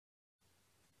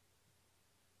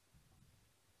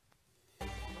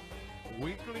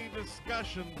weekly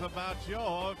discussions about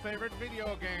your favorite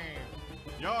video game.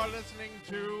 You're listening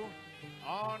to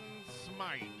On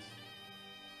Smite.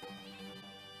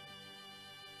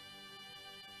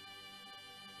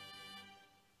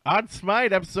 On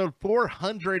Smite, episode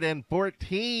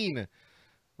 414,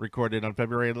 recorded on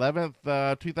February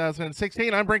 11th,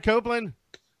 2016. I'm Brent Copeland.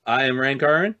 I am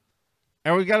Rankarin.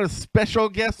 And we got a special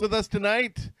guest with us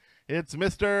tonight. It's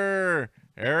Mr.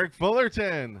 Eric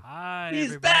Fullerton. Hi, He's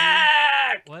everybody.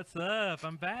 back! What's up?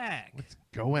 I'm back. What's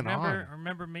going on?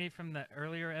 Remember me from the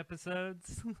earlier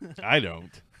episodes? I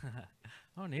don't.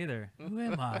 Oh, neither. Who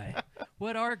am I?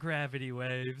 What are gravity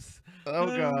waves? Oh,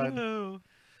 God. No.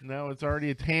 No, it's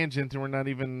already a tangent, and we're not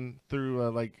even through,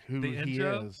 who The he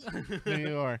intro? is. Who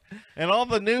you are. And all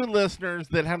the new listeners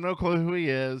that have no clue who he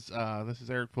is, this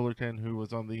is Eric Fullerton, who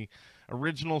was on the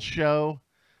original show,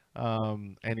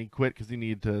 and he quit because he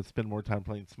needed to spend more time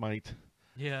playing Smite.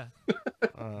 Yeah.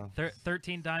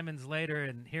 13 diamonds later,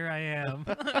 and here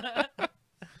I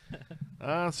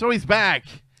am. So he's back,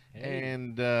 Hey.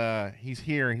 and he's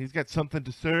here, and he's got something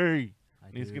to say,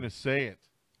 and he's going to say it.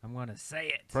 I'm going to say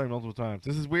it. Probably multiple times.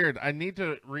 This is weird. I need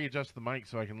to readjust the mic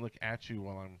so I can look at you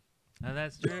while I'm... Oh,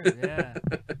 that's true. Yeah.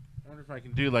 I wonder if I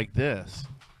can do like this.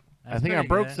 I That's think I pretty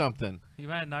broke good. something. You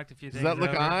might have knocked a few Does things that look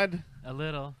over. odd? A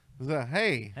little. Is that,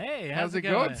 hey? Hey, How's how's it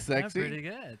going, That's sexy? pretty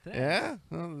good. Thanks. Yeah?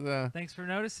 Well, Thanks for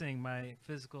noticing my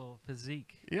physical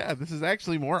physique. yeah, this is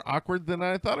actually more awkward than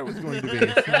I thought it was going to be.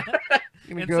 So, gonna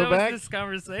And go so back. is this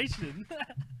conversation.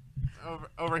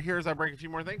 Over here as I break a few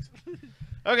more things.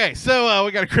 Okay, so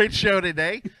we got a great show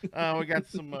today. We got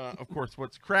some, of course,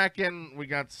 what's cracking. We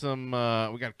got some,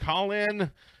 we got call-in.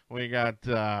 We got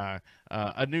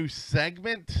a new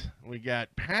segment. We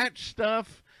got patch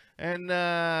stuff. And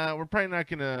we're probably not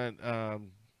going to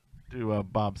do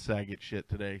Bob Saget shit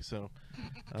today. So,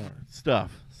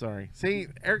 stuff. Sorry. See,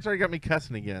 Eric's already got me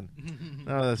cussing again.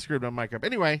 Oh, that screwed my mic up.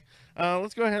 Anyway,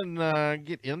 let's go ahead and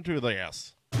get into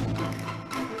this.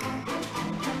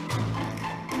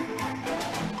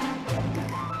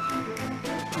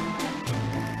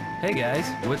 Hey guys,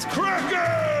 what's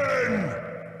Kraken!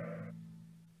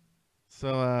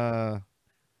 So,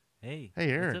 Hey, Hey,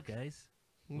 Eric. what's up, guys?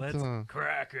 what's, Let's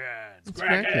Kraken. what's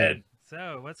cracking?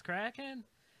 So, what's cracking?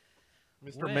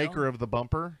 Mr. Well- Maker of the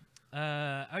Bumper.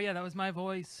 Oh yeah, that was my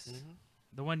voice,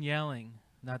 the one yelling,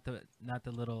 not the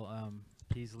little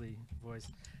Peasley voice.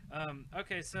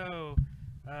 Okay, so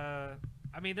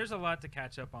I mean, there's a lot to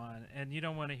catch up on, and you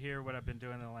don't want to hear what I've been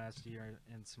doing in the last year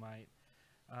in Smite.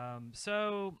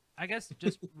 So I guess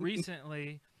just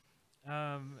recently,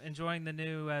 enjoying the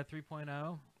new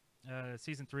 3.0.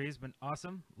 Season 3 has been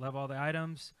awesome. Love all the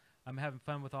items. I'm having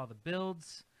fun with all the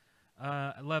builds.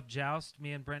 I love Joust.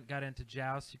 Me and Brent got into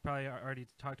Joust. You probably already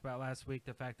talked about last week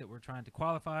the fact that we're trying to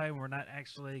qualify and we're not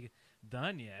actually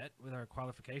done yet with our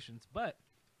qualifications. But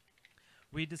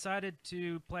we decided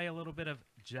to play a little bit of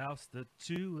Joust, the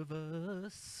two of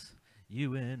us,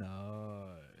 you and I.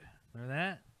 Remember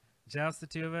that? Joust, the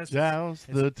two of us. Joust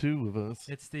It's- the two of us.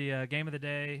 It's the game of the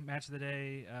day, match of the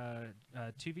day,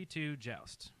 2v2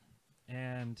 Joust.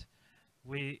 And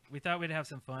we thought we'd have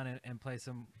some fun and play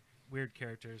some weird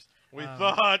characters. We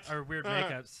thought. Or weird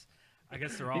makeups. I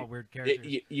guess they're all weird characters.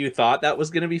 You thought that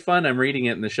was going to be fun? I'm reading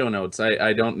it in the show notes.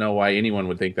 I don't know why anyone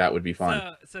would think that would be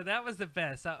fun. So that was the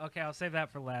best. Okay, I'll save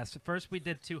that for last. First, we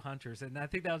did 2 hunters, and I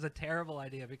think that was a terrible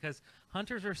idea because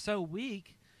hunters are so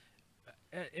weak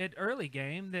at early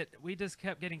game that we just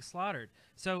kept getting slaughtered.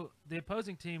 So the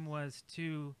opposing team was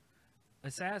 2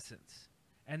 assassins,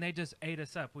 and they just ate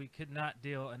us up. We could not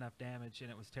deal enough damage, and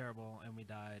it was terrible, and we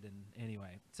died. And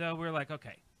anyway, so we were like,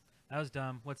 okay, that was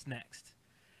dumb. What's next?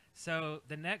 So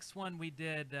the next one we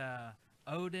did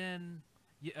Odin.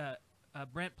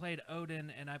 Brent played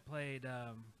Odin, and I played.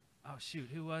 Oh shoot,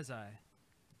 who was I?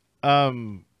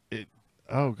 Oh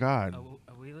God.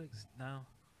 A Wheelix? No.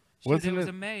 Shoot, Wasn't it was it-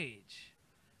 a mage.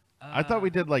 I thought we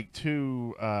did like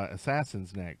 2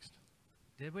 assassins next.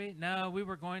 Did we? No, we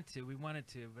were going to. We wanted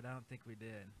to, but I don't think we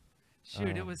did.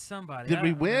 Shoot, it was somebody. Did I we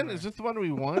don't win? remember. Is this the one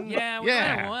we won? Yeah, we might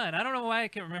have won. I don't know why I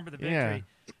can't remember the Yeah.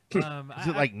 victory. Is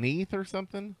it like Neath or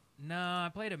something? No,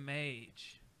 I played a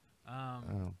mage.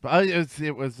 Oh. But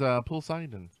it was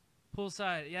Poolseiden.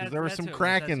 Poolside, yeah. 'Cause there were that's some who it was,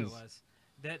 that's who it Krakens. was.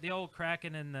 The old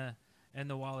Kraken and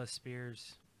the Wallace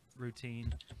Spears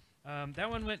routine.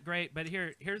 That one went great, but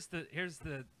here's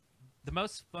the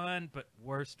most fun but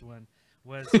worst one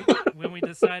was when we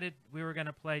decided we were going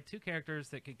to play 2 characters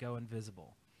that could go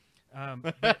invisible.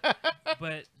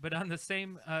 But on the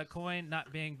same coin,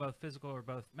 not being both physical or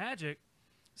both magic.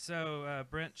 So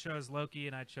Brent chose Loki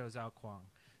and I chose Ao Kwang.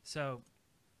 So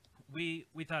we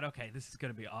thought, okay, this is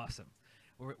going to be awesome.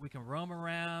 we can roam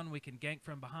around, we can gank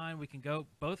from behind, we can go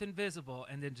both invisible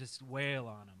and then just wail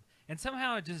on them. And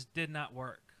somehow it just did not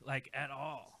work, like, at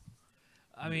all.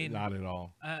 I mean, not at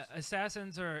all.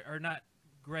 Assassins are not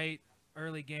great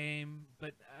early game,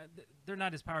 but they're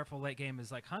not as powerful late game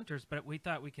as like hunters. But we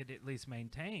thought we could at least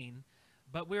maintain.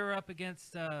 But we were up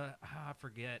against I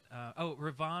forget.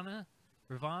 Ravana,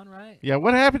 right? Yeah,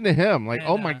 what happened to him? Like, And,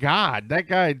 oh my God, that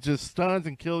guy just stuns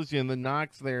and kills you, and then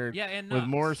knocks there Yeah, and with knocks.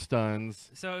 more stuns.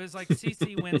 So it was like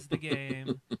CC wins the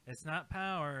game. It's not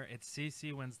power, it's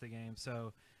CC wins the game.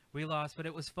 So we lost, but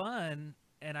it was fun,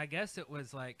 and I guess it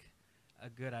was like a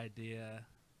good idea,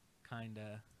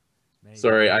 kinda. Maybe.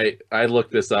 Sorry, I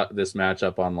looked this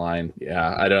matchup online.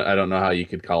 Yeah, I don't know how you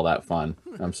could call that fun.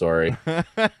 I'm sorry. So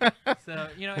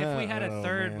if we had a Oh,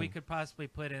 third, man. we could possibly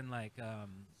put in like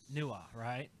Nua,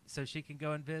 right? So she can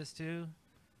go in Viz too.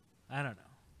 I don't know.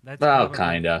 That's Well, probably-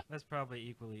 kinda. That's probably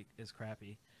equally as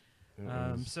crappy. It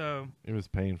was, So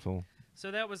painful.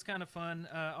 that was kind of fun.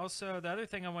 Also, the other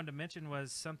thing I wanted to mention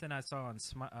was something I saw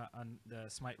on the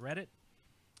Smite Reddit,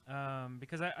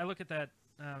 because I look at that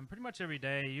pretty much every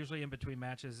day. Usually in between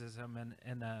matches, as I'm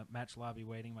in the match lobby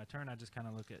waiting my turn, I just kind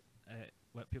of look at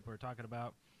what people are talking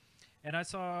about, and I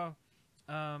saw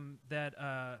that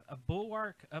a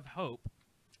Bulwark of Hope.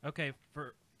 Okay,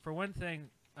 for one thing,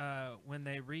 when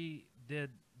they redid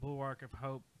Bulwark of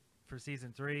Hope for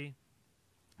Season 3,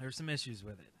 there's some issues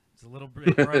with it. It's a little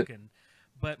bit broken,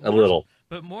 but A little.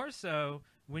 but more so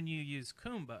when you use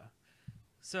Kumba.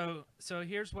 So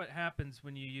here's what happens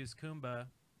when you use Kumba,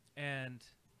 and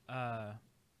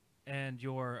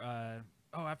your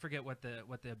I forget what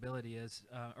the ability is,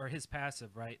 or his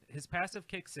passive, right? His passive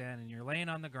kicks in, and you're laying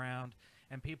on the ground,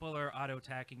 and people are auto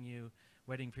attacking you,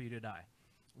 waiting for you to die.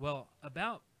 Well,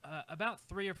 about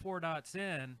 3 or 4 dots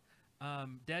in,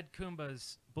 Dead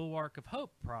Kumba's Bulwark of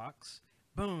Hope procs.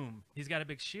 Boom! He's got a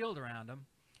big shield around him.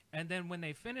 And then when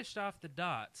they finished off the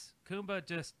dots, Kumba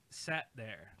just sat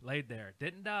there, laid there,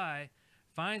 didn't die.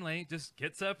 Finally, just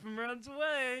gets up and runs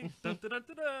away. Dun, dun, dun,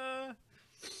 dun, dun.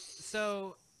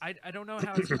 So I don't know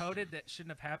how it's coded. That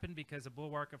shouldn't have happened, because a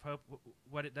Bulwark of Hope,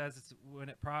 what it does is when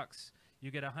it procs, you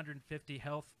get 150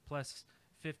 health plus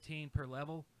 15 per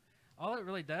level. All it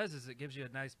really does is it gives you a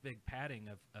nice big padding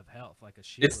of health, like a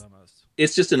shield almost.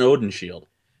 It's just an Odin shield.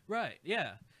 Right,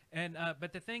 yeah. And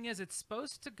but the thing is, it's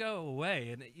supposed to go away,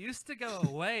 and it used to go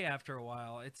away after a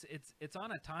while. It's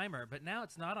on a timer, but now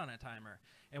it's not on a timer.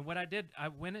 And what I did, I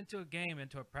went into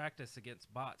a practice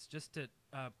against bots just to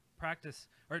practice,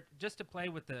 or just to play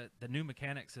with the new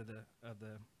mechanics of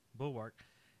the Bulwark.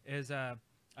 Is I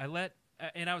let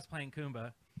and I was playing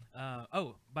Kumba.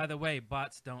 By the way,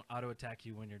 bots don't auto attack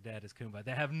you when you're dead as Kumba.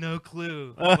 They have no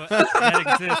clue that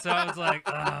exists. So I was like,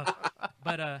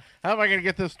 but How am I going to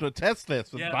get this to test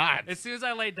this with yeah, bots? as soon as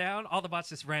I laid down, all the bots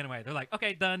just ran away. They're like,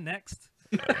 okay, done, next.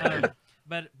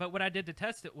 But what I did to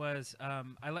test it was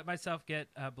I let myself get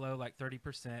below like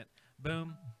 30%.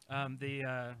 Boom,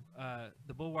 the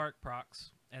Bulwark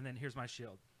procs, and then here's my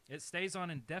shield. It stays on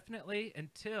indefinitely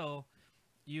until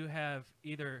you have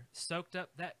either soaked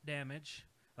up that damage,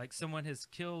 like someone has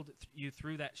killed you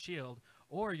through that shield,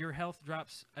 or your health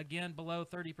drops again below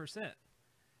 30%.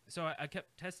 So I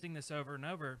kept testing this over and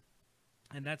over,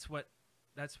 and that's what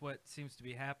seems to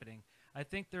be happening. I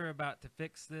think they're about to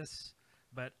fix this,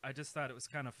 but I just thought it was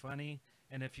kind of funny.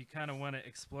 And if you kind of want to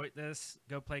exploit this,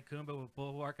 go play Kumba with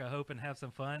Bulwark of Hope and have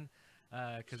some fun,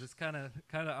 because it's kind of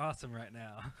awesome right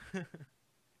now.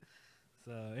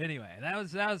 So anyway, that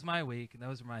was my week, and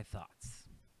those are my thoughts.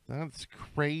 That's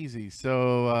crazy.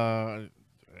 So,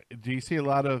 do you see a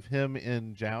lot of him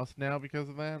in Joust now because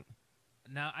of that?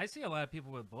 Now, I see a lot of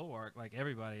people with Bulwark, like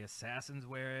everybody. Assassins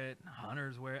wear it,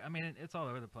 hunters wear it. I mean, it's all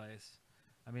over the place.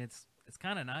 I mean, it's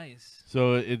kind of nice.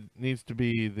 So it needs to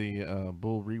be the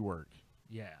Bull rework.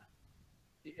 Yeah.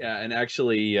 Yeah, and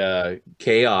actually,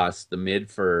 Chaos, the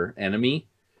mid for enemy,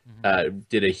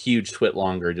 did a huge twit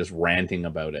longer just ranting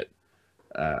about it.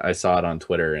 I saw it on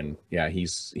Twitter, and yeah,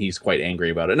 he's quite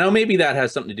angry about it. Now, maybe that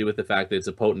has something to do with the fact that it's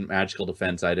a potent magical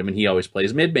defense item, and he always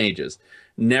plays mid mages.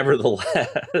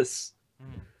 Nevertheless,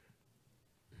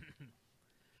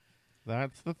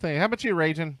 That's the thing. How about you,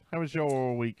 Raging? How was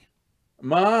your week?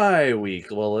 my week.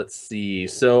 Well, let's see.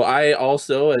 So I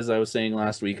also, as I was saying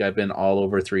last week, I've been all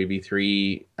over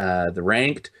 3v3, the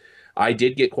ranked. I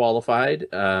did get qualified.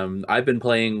 I've been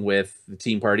playing with the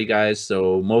Team Party guys,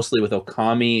 so mostly with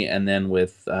Okami, and then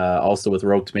with also with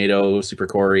Rogue Tomato, Super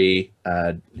Corey,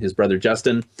 his brother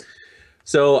Justin.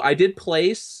 So I did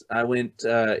place. I went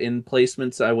in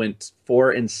placements. I went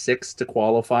 4 and 6 to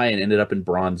qualify, and ended up in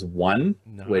bronze 1,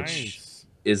 which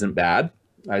isn't bad.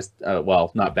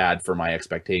 Well, not bad for my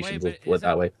expectations. Wait, Let's put it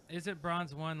that way. is it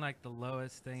bronze 1 like the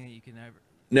lowest thing that you can ever?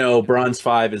 No, bronze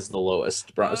 5 is the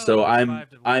lowest. So Oh, it's 5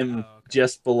 to 1. I'm Oh, okay.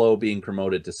 just below being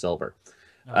promoted to silver.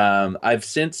 Oh. I've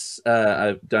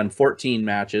done 14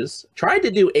 matches. Tried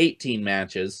to do 18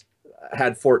 matches.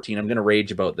 Had 14. I'm gonna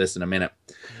rage about this in a minute.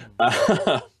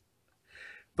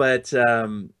 But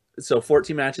so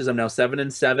 14 matches. I'm now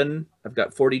 7-7. I've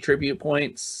got 40 tribute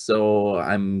points. So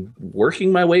I'm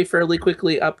working my way fairly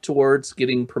quickly up towards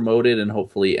getting promoted and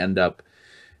hopefully end up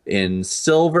in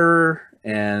silver.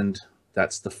 And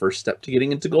that's the first step to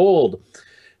getting into gold.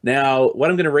 Now,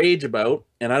 what I'm going to rage about,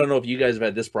 and I don't know if you guys have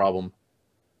had this problem,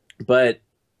 but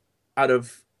out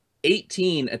of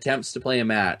 18 attempts to play a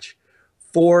match,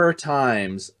 4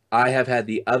 times I have had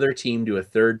the other team do a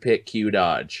third pick Q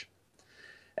dodge.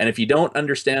 And if you don't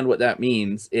understand what that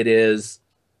means, it is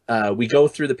we go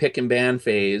through the pick and ban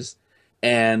phase,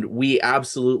 and we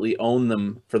absolutely own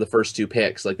them for the first 2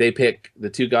 picks. Like, they pick the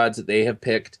 2 gods that they have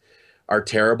picked are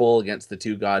terrible against the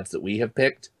 2 gods that we have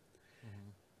picked.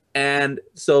 And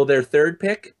so their third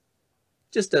pick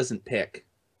just doesn't pick.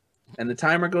 And the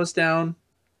timer goes down,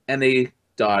 and they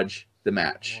dodge the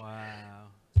match.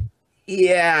 Wow.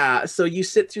 Yeah, so you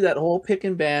sit through that whole pick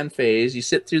and ban phase, you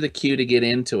sit through the queue to get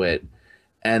into it,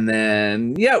 and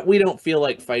then, yeah, we don't feel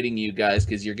like fighting you guys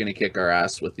because you're going to kick our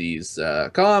ass with these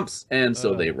comps, and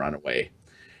so they run away.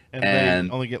 And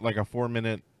they only get like a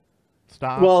 4-minute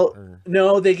stop? Well, or?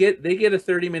 no, they get a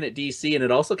 30-minute DC, and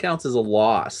it also counts as a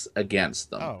loss against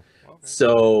them. Oh, okay.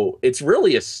 So it's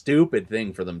really a stupid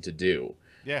thing for them to do.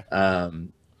 Yeah.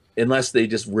 Unless they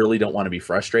just really don't want to be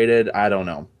frustrated. I don't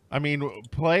know. I mean,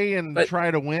 play and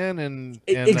try to win and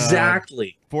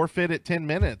exactly forfeit at 10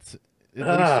 minutes.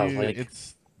 At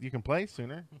least you can play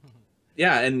sooner.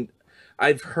 Yeah, and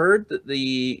I've heard that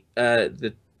the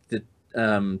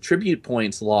tribute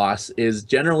points loss is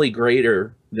generally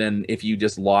greater than if you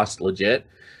just lost legit,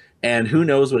 and who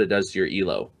knows what it does to your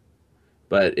elo,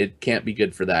 but it can't be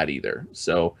good for that either.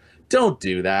 So don't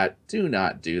do that. Do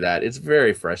not do that. It's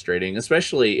very frustrating,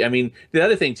 especially, I mean, the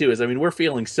other thing too is, I mean, we're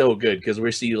feeling so good because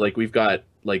we've got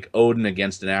like Odin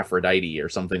against an Aphrodite or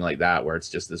something like that, where it's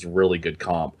just this really good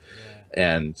comp. Yeah.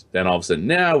 And then all of a sudden,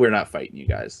 no, we're not fighting you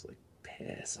guys. Like,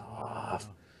 piss off.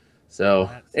 So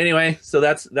anyway, so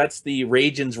that's the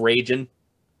ragin'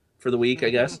 for the week, I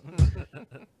guess.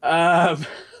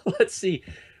 Let's see.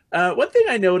 One thing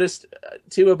I noticed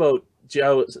too about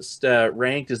Joust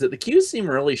ranked is that the queues seem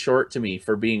really short to me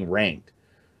for being ranked.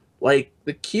 Like,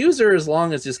 the queues are as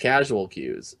long as just casual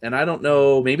queues, and I don't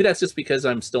know, maybe that's just because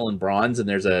I'm still in bronze and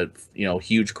there's a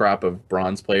huge crop of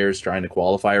bronze players trying to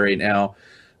qualify right now.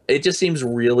 It just seems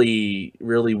really,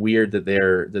 really weird that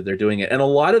they're doing it, and a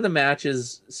lot of the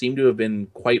matches seem to have been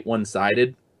quite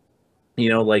one-sided.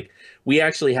 Like, we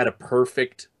actually had a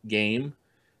perfect game.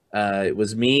 It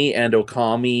was me and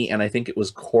Okami, and I think it was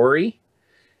Corey.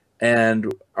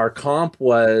 And our comp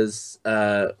was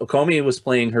Okami was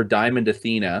playing her Diamond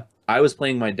Athena. I was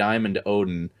playing my Diamond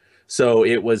Odin. So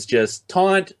it was just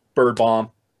taunt, bird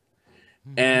bomb.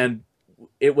 And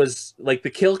it was like the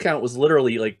kill count was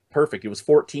literally like perfect. It was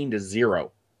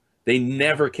 14-0. They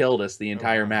never killed us the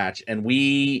entire match. And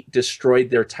we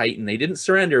destroyed their Titan. They didn't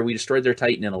surrender. We destroyed their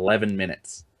Titan in 11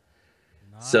 minutes.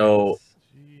 Nice. So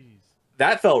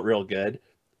that felt real good.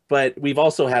 But we've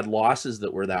also had losses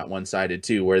that were that one-sided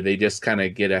too, where they just kind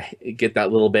of get that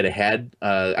little bit ahead.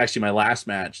 Actually, my last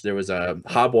match, there was a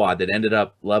Habwad that ended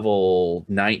up level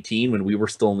 19 when we were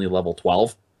still only level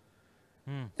 12.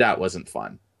 That wasn't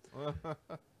fun.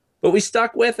 But we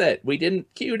stuck with it. We didn't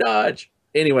Q dodge.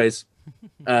 Anyways,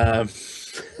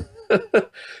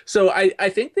 so I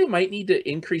think they might need to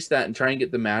increase that and try and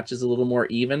get the matches a little more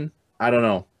even. I don't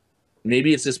know.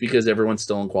 Maybe it's just because everyone's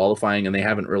still in qualifying and they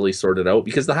haven't really sorted out,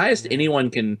 because the highest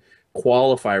anyone can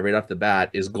qualify right off the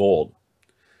bat is gold.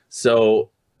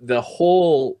 So the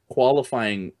whole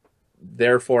qualifying,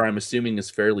 therefore, I'm assuming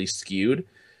is fairly skewed.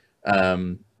 A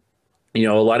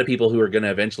lot of people who are going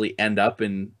to eventually end up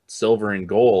in silver and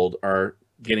gold are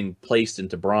getting placed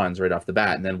into bronze right off the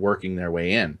bat and then working their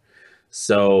way in.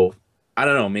 So I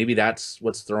don't know, maybe that's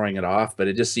what's throwing it off, but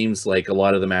it just seems like a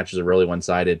lot of the matches are really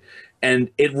one-sided.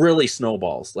 And it really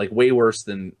snowballs, like way worse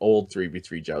than old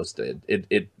 3v3 Joust did.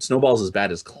 It snowballs as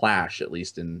bad as Clash, at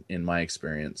least in my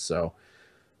experience. So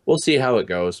we'll see how it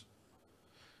goes.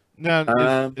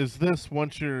 Now, is this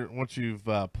once you've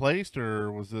placed,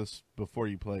 or was this before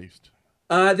you placed?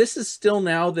 This is still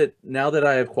now that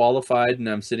I have qualified and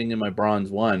I'm sitting in my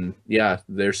bronze 1. Yeah,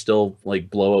 there's still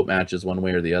like blowout matches one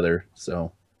way or the other.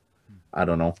 So I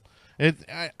don't know.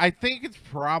 I think it's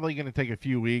probably going to take a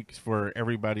few weeks for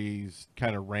everybody's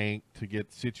kind of rank to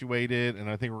get situated, and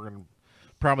I think we're going to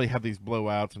probably have these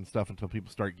blowouts and stuff until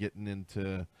people start getting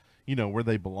into, where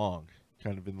they belong,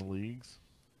 kind of in the leagues.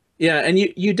 Yeah, and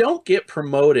you don't get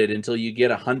promoted until you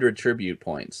get 100 tribute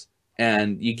points,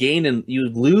 and you gain and you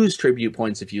lose tribute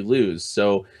points if you lose.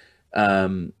 So,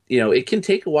 it can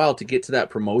take a while to get to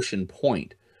that promotion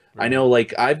point. I know,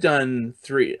 like I've done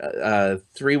three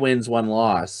wins, one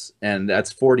loss, and that's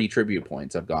 40 tribute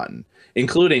points I've gotten,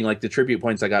 including like the tribute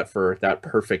points I got for that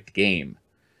perfect game,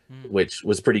 which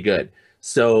was pretty good.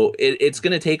 So it's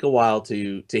going to take a while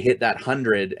to hit that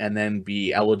 100 and then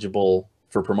be eligible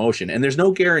for promotion. And there's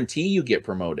no guarantee you get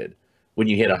promoted when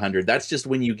you hit 100. That's just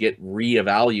when you get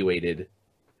reevaluated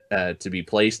to be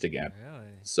placed again. Really?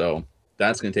 So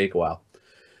that's going to take a while.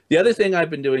 The other thing I've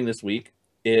been doing this week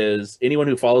is anyone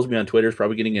who follows me on Twitter is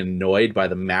probably getting annoyed by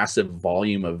the massive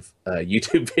volume of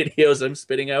YouTube videos I'm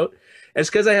spitting out. And it's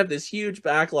because I have this huge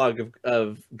backlog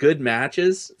of good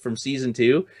matches from season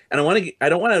 2, and I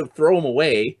don't want to throw them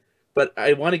away, but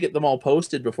I want to get them all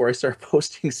posted before I start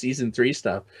posting season 3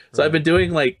 stuff. So I've been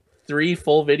doing like 3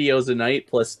 full videos a night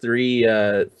plus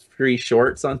 3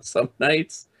 shorts on some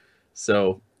nights.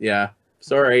 So yeah,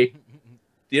 sorry,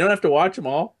 you don't have to watch them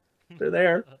all. They're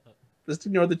there. Just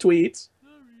ignore the tweets.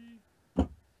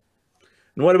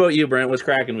 And what about you, Brent? What's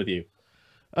cracking with you?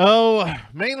 Oh,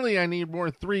 mainly I need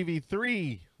more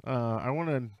 3v3. I want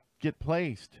to get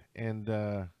placed, and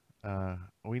Eric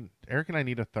and I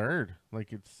need a third.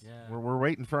 Like we're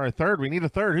waiting for our third. We need a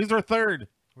third. Who's our third?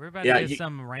 We're about to get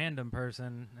some random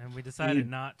person, and we decided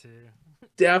not to.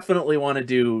 Definitely want to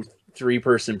do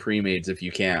 3-person pre-mades if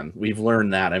you can. We've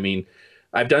learned that. I mean,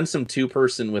 I've done some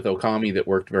 2-person with Okami that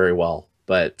worked very well.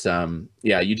 But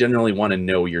you generally want to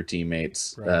know your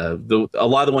teammates. Right. A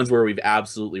lot of the ones where we've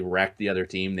absolutely wrecked the other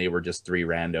team, they were just 3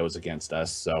 randos against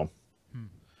us. So,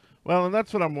 well, and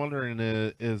that's what I'm wondering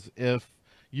is if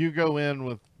you go in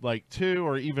with like 2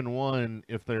 or even 1,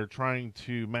 if they're trying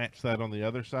to match that on the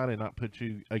other side and not put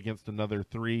you against another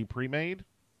 3 pre-made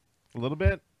a little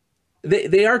bit.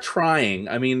 They are trying.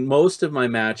 I mean, most of my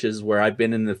matches where I've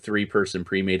been in the 3-person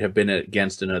pre-made have been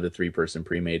against another 3-person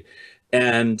pre-made,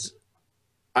 and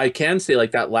I can say,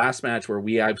 like, that last match where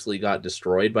we absolutely got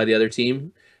destroyed by the other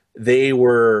team, they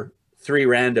were 3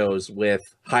 randos with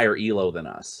higher elo than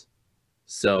us.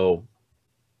 So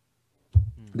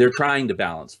they're trying to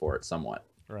balance for it somewhat.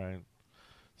 Right.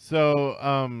 So,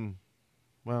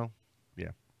 well,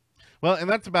 yeah. Well, and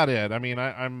that's about it. I mean,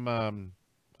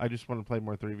 I just want to play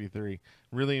more 3v3.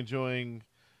 Really enjoying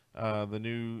the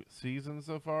new season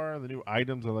so far, the new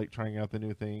items. I like trying out the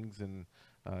new things, and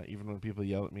even when people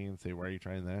yell at me and say, "Why are you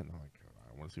trying that?" and I'm like,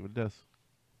 "I want to see what it does."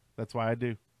 That's why I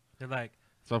do. They're like,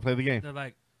 so I play the game. They're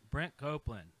like, Brent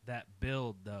Copeland, that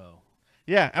build though.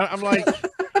 Yeah, I'm like,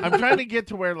 I'm trying to get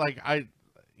to where like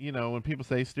when people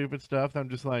say stupid stuff, I'm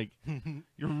just like,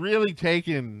 you're really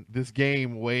taking this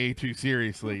game way too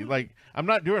seriously. Like, I'm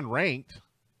not doing ranked.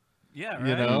 Yeah,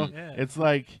 right. Yeah. It's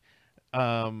like,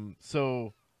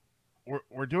 so.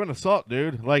 We're doing assault,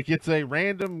 dude. Like, it's a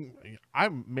random. I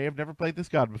may have never played this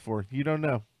god before. You don't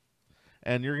know,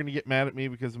 and you're gonna get mad at me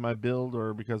because of my build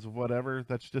or because of whatever.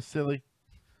 That's just silly.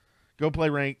 Go play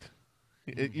ranked.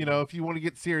 If you want to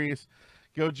get serious,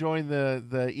 go join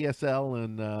the ESL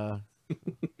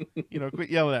and quit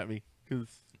yelling at me.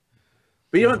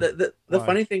 But the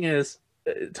funny thing is,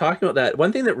 talking about that,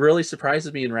 one thing that really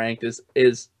surprises me in ranked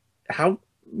is how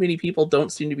many people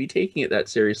don't seem to be taking it that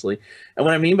seriously. And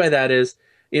what I mean by that is,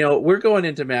 we're going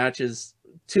into matches,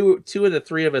 two of the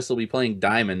 3 of us will be playing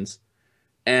diamonds,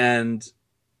 and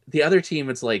the other team,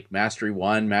 it's like Mastery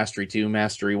 1, Mastery 2,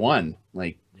 Mastery 1.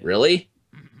 Like, really?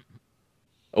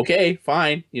 Okay,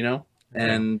 fine,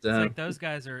 and it's like those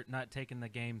guys are not taking the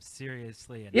game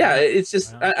seriously enough. Yeah, it's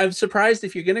just, I'm surprised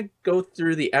if you're going to go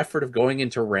through the effort of going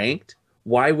into ranked,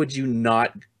 why would you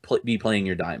not be playing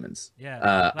your diamonds?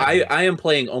 Yeah, I am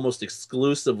playing almost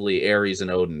exclusively Ares and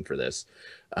Odin for this.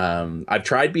 I've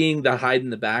tried being the hide in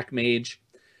the back mage,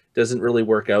 doesn't really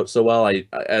work out so well.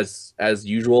 As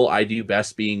usual, I do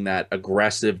best being that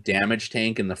aggressive damage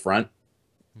tank in the front,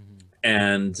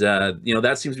 and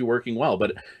that seems to be working well.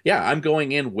 But yeah, I'm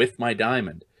going in with my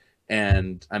diamond,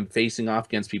 and I'm facing off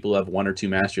against people who have 1 or 2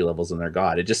 mastery levels in their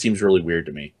god. It just seems really weird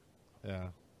to me. Yeah.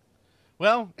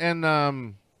 Well, and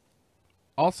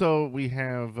also we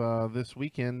have this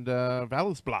weekend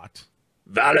Valisblot.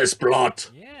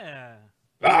 Valisblot. Yeah.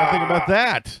 What do you think about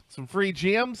that? Some free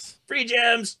gems? Free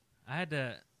gems. I had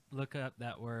to look up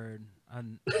that word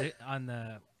on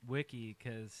the wiki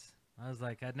because I was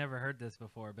like, I'd never heard this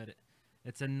before, but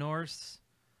it's a Norse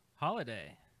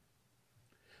holiday.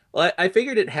 Well, I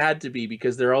figured it had to be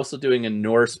because they're also doing a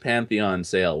Norse Pantheon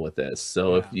sale with this.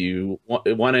 So if Yeah. you want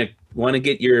to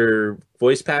get your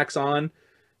voice packs on,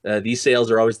 these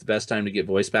sales are always the best time to get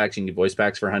voice packs. You can get voice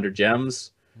packs for 100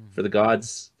 gems for the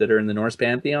gods that are in the Norse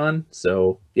Pantheon.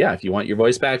 So yeah, if you want your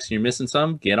voice packs and you're missing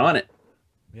some, get on it.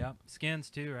 Yep. Skins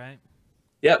too, right?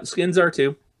 Yeah, skins are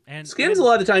too. And Skins, a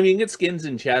lot of time you can get skins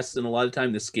in chests, and a lot of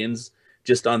time the skins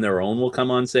just on their own will come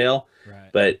on sale. Right.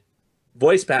 But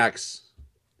voice packs,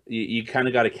 you kind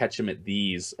of got to catch them at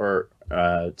these or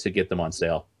to get them on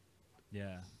sale.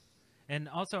 Yeah. And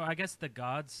also, I guess the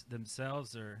gods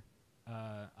themselves are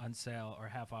on sale or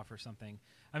half off or something.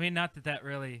 I mean, not that that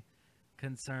really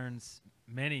concerns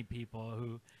many people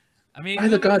who. I mean, Buy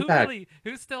the god pack.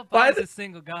 Who still Buy buys the- a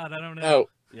single god? I don't know. No,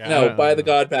 Yeah, I no, don't buy the know.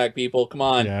 god pack, people. Come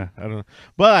on. Yeah, I don't know.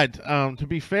 But to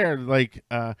be fair, like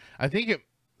I think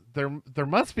there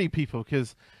must be people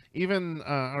because even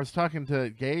I was talking to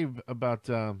Gabe about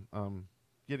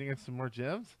getting us some more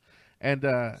gems, and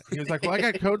he was like, "Well, I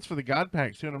got codes for the God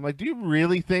packs too," and I'm like, "Do you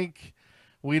really think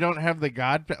we don't have the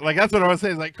God pack?" Like that's what I was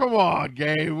saying. It's like, "Come on,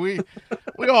 Gabe, we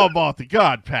all bought the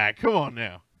God pack. Come on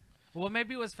now." Well,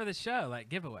 maybe it was for the show, like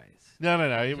giveaways. No.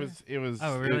 It was.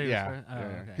 Oh, really? It was yeah. for- oh,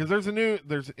 okay. Because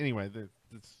there's anyway.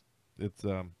 It's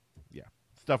yeah,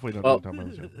 stuff we don't Well, talk about.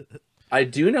 On the show. I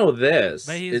do know this.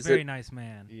 But he's a is very that nice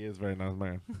man. He is a very nice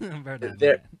man. Very nice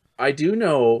There- man. I do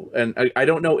know, and I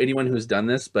don't know anyone who's done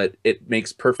this, but it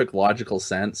makes perfect logical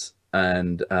sense.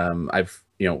 And I've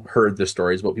heard the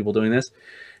stories about people doing this.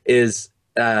 Is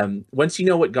once you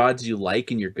know what gods you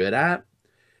like and you're good at,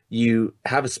 you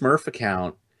have a Smurf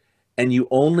account, and you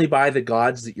only buy the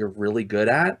gods that you're really good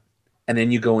at, and then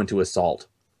you go into Assault.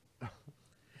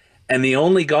 And the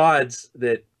only gods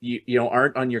that you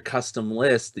aren't on your custom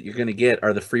list that you're going to get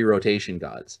are the free rotation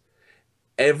gods.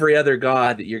 Every other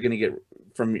god that you're going to get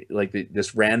from like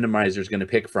this randomizer is going to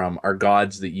pick from are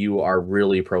gods that you are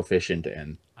really proficient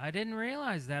in. I didn't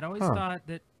realize that. I always Huh. thought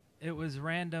that it was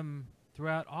random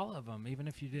throughout all of them, even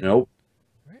if you didn't. Nope.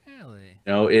 Really?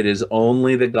 No, it is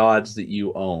only the gods that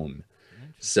you own.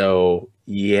 So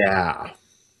yeah.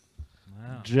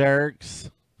 Wow. Jerks.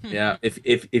 Yeah, if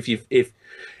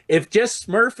just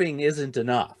smurfing isn't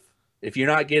enough, if you're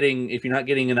not getting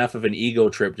enough of an ego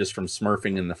trip just from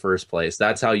smurfing in the first place,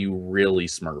 that's how you really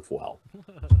smurf well.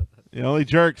 The only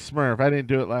jerk Smurf. I didn't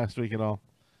do it last week at all.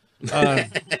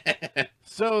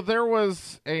 So there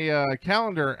was a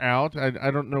calendar out.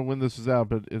 I don't know when this is out,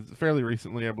 but it's fairly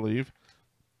recently, I believe.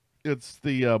 It's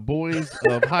the Boys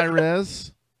of High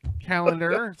Res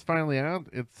calendar. It's finally out.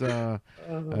 It's a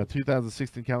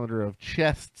 2016 calendar of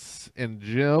chests and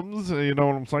gems. You know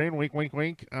what I'm saying? Wink, wink,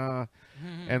 wink.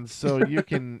 And so you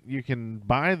can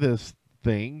buy this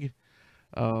thing,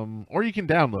 or you can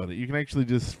download it. You can actually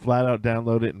just flat out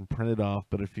download it and print it off.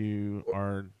 But if you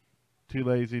are too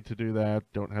lazy to do that,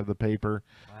 don't have the paper,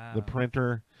 Wow. the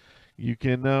printer, you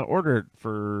can order it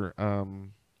for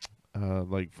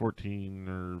like $14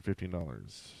 or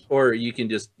 $15. Or you can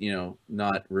just,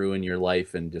 not ruin your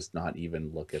life and just not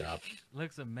even look it up.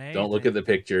 Looks amazing. Don't look at the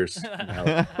pictures.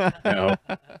 No.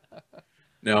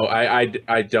 No,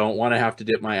 I don't want to have to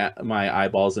dip my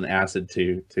eyeballs in acid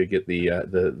to get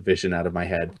the vision out of my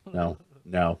head. No.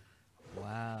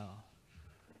 Wow.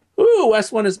 Ooh,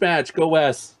 Wes won his match. Go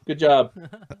Wes. Good job.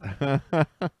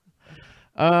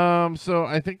 So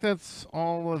I think that's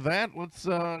all of that. Let's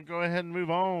go ahead and move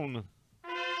on.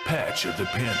 Patch of the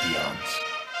Pantheons.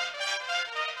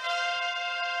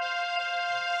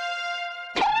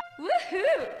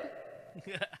 Woohoo!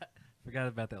 Forgot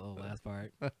about that little last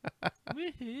part.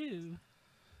 Woohoo!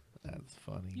 That's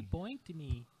You funny. boinked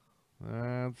me.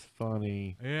 That's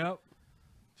funny. Yep.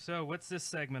 So, what's this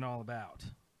segment all about?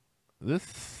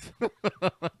 This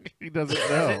he doesn't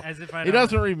know. As if I He don't-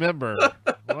 doesn't remember.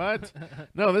 What?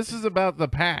 No, this is about the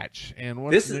patch and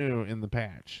what's This is- new in the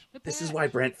patch. This is why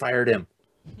Brent fired him.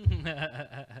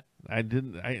 I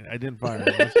didn't fire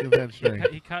him. Let's get that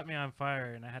straight. He caught me on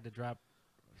fire, and I had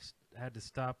to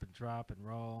stop and drop and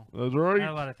roll. That's I had a right.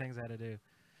 lot of things I had to do.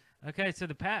 Okay, so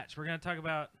the patch. We're going to talk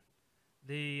about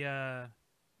the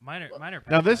minor patch.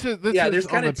 Now this right? is Yeah, on there's the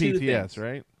kinda two PTS, things.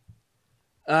 right?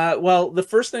 Well, the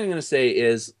first thing I'm going to say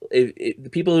is the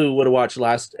people who would have watched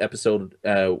last episode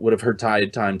would have heard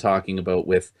Tide Time talking about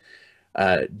with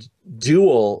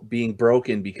Duel being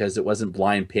broken because it wasn't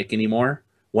blind pick anymore.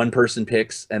 One person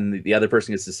picks and the other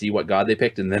person gets to see what god they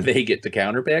picked, and then they get to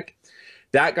counter pick.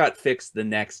 That got fixed the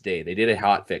next day. They did a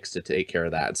hot fix to take care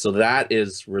of that. So that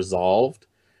is resolved.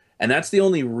 And that's the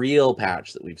only real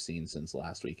patch that we've seen since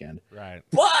last weekend. Right.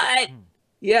 But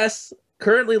yes,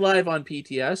 currently live on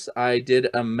PTS. I did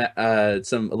a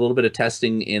little bit of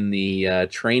testing in the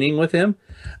training with him.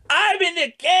 I'm in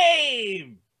the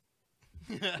game.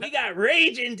 We got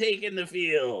Raging taking the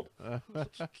field.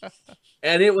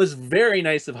 And it was very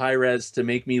nice of Hi-Rez to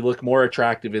make me look more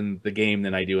attractive in the game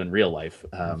than I do in real life.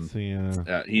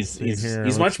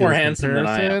 He's much more handsome than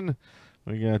I am.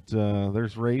 We got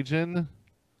there's Raging.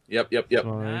 Yep. Nice,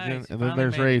 Raging. And then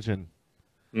there's finally made it. Raging.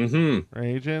 Mm-hmm.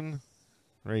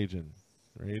 Raging.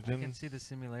 I can see the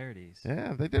similarities.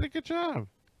 Yeah, they did a good job.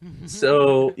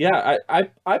 So yeah,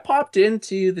 I popped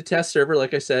into the test server.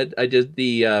 Like I said, I did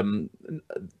the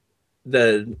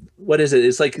what is it?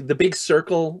 It's like the big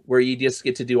circle where you just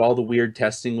get to do all the weird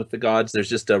testing with the gods. There's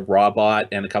just a Robot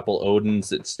and a couple Odins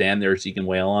that stand there so you can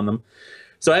wail on them.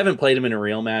 So I haven't played him in a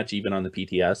real match, even on the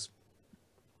PTS.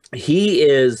 He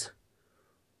is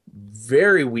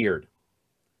very weird.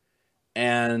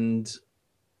 And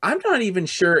I'm not even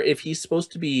sure if he's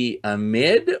supposed to be a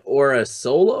mid or a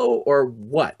solo or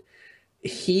what.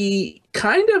 He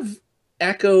kind of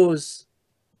echoes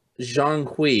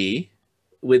Zhang Hui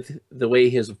with the way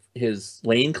his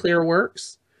lane clear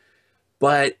works,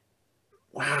 but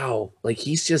wow, like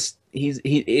it's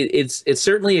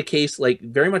certainly a case like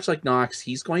very much like Nox.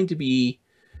 He's going to be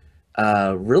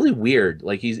really weird.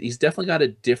 Like he's definitely got a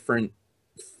different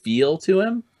feel to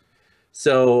him.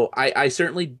 So I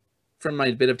certainly, from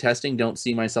my bit of testing, don't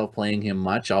see myself playing him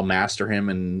much. I'll master him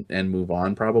and move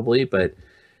on probably. But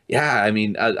yeah, I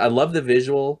mean, I love the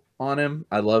visual on him.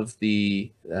 I love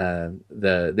they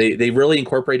really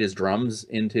incorporate his drums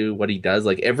into what he does.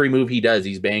 Like every move he does,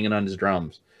 he's banging on his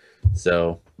drums.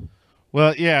 So,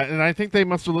 well, yeah, and I think they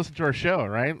must have listened to our show,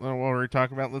 right? What we were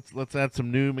talking about, let's add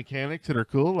some new mechanics that are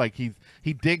cool. Like he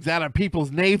digs out of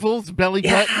people's navels, belly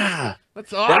buttons.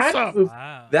 That's awesome.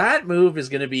 That move is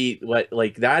going to be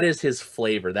that is his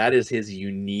flavor. That is his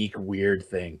unique weird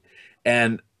thing.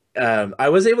 And I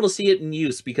was able to see it in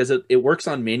use because it works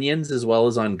on minions as well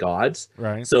as on gods.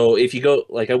 Right. So if you go,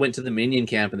 like I went to the minion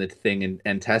camp and the thing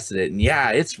and tested it, and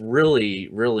yeah, it's really,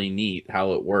 really neat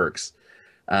how it works.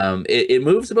 It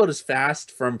moves about as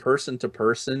fast from person to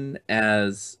person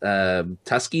as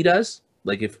Tusky does,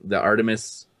 like if the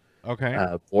Artemis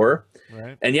War.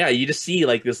 Right. And yeah, you just see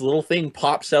like this little thing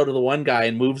pops out of the one guy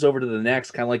and moves over to the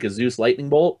next, kind of like a Zeus lightning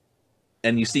bolt.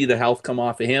 And you see the health come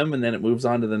off of him, and then it moves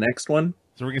on to the next one.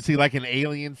 So we're going to see like an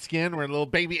alien skin where a little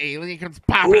baby alien comes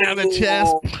popping out of the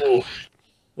chest.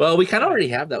 Well, we kind of already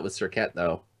have that with Serket,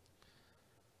 though.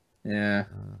 Yeah.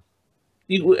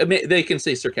 They can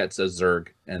say Serket's a Zerg,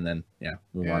 and then,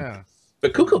 move on.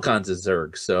 But Kukulkan's a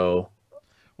Zerg, so...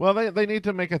 Well, they need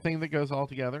to make a thing that goes all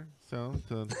together, so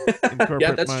to incorporate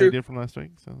yeah, that's my true. idea from last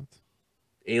week. So it's...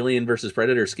 Alien versus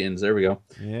Predator skins, there we go.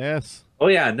 Yes. Oh,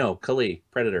 yeah, no, Kali,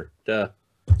 Predator. Duh.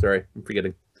 Sorry, I'm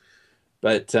forgetting.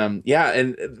 But, yeah,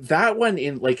 and that one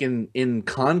in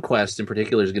Conquest in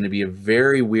particular is going to be a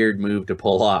very weird move to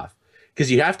pull off. Because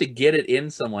you have to get it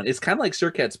in someone. It's kind of like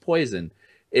Serket's poison.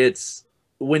 It's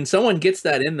when someone gets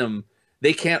that in them,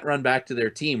 they can't run back to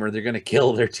their team or they're going to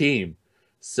kill their team.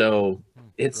 So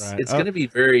it's going to be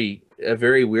a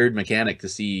very weird mechanic to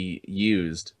see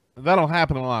used. That'll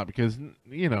happen a lot because,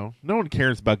 no one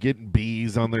cares about getting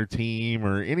bees on their team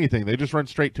or anything. They just run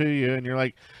straight to you, and you're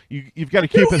like, you've got to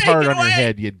keep his heart on your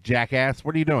head, you jackass.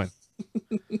 What are you doing?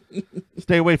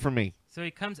 Stay away from me. So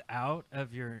he comes out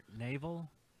of your navel?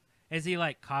 Is he,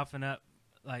 like, coughing up,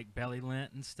 like, belly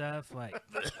lint and stuff? Like,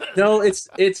 no, it's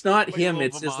not like him.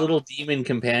 It's his Vermont. Little demon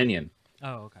companion.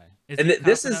 Oh, okay.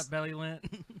 This is belly lint?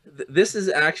 This is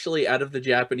actually out of the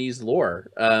Japanese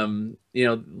lore. You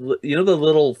know the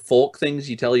little folk things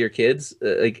you tell your kids.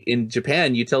 Like in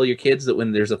Japan, you tell your kids that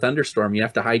when there's a thunderstorm, you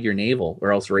have to hide your navel,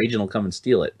 or else Raijin will come and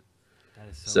steal it. That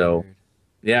is so weird.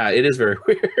 Yeah, it is very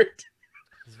weird.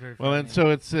 It's very well, funny. and so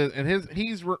it's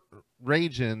he's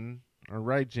Raijin or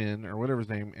whatever his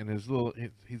name, and he's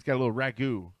got a little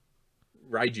ragu.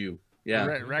 Raiju. Yeah.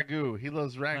 Ragu. He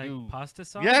loves ragu. Like pasta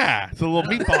sauce? Yeah. So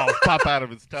little meatballs pop out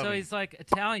of his tummy. So he's like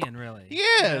Italian, really. He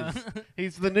is.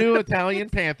 He's the new Italian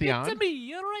pantheon. It's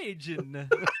me, a Raging.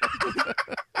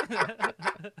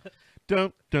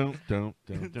 Don't. A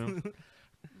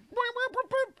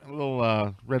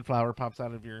little red flower pops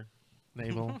out of your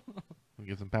navel. We'll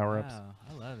get some power-ups. Wow,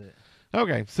 I love it.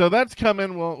 Okay, so that's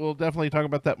coming. We'll definitely talk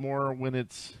about that more when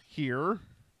it's here.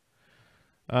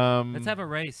 Let's have a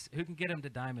race. Who can get him to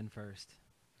diamond first?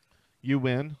 You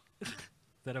win. Is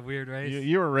that a weird race?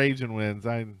 You're Raging wins.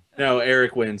 No,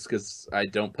 Eric wins because I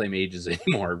don't play mages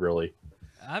anymore, really.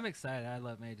 I'm excited. I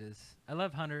love mages. I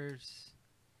love hunters.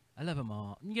 I love them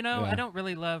all. Yeah. I don't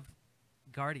really love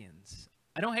guardians.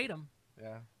 I don't hate them.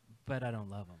 Yeah. But I don't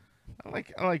love them. I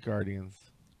like Guardians.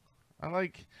 I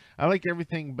like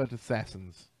everything but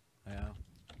Assassins. Yeah.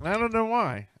 And I don't know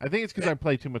why. I think it's because I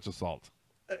play too much Assault.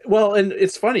 Well, and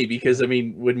it's funny because I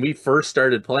mean, when we first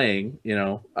started playing,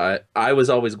 I was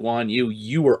always Guan Yu.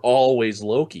 You were always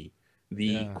Loki,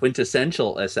 the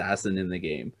quintessential assassin in the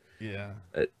game. Yeah.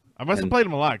 Uh, I must have and- played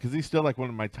him a lot because he's still like one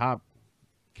of my top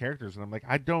characters, and I'm like,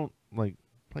 I don't like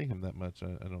play him that much.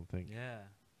 I don't think. Yeah.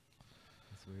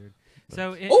 That's weird.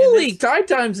 So in Holy this... Tide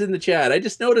Time's in the chat. I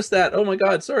just noticed that. Oh my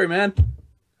God, sorry, man.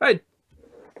 Hi.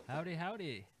 Howdy,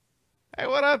 howdy. Hey,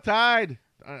 what up, Tide?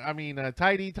 I mean,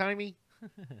 Tidey, Timey.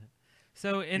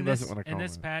 So in He this doesn't wanna call me.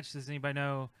 patch, does anybody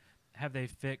know? Have they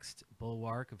fixed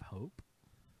Bulwark of Hope?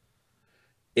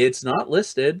 It's not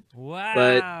listed.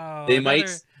 Wow. they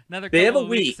might- Another they have couple a of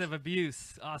weeks week. of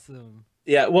abuse. Awesome.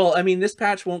 Yeah, well, I mean, this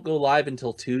patch won't go live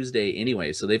until Tuesday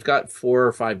anyway, so they've got 4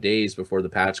 or 5 days before the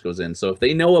patch goes in. So if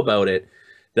they know about it,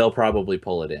 they'll probably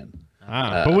pull it in.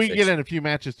 But we can fixed. get in a few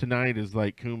matches tonight as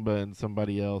like Kumba and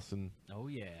somebody else, and Oh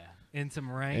yeah. In some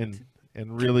ranked.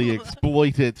 really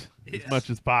exploit it Yes. as much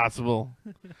as possible.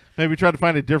 Maybe try to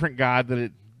find a different god that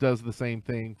it does the same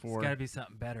thing There's for. got to be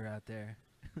something better out there.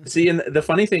 See, and the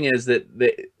funny thing is that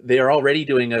they are already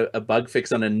doing a bug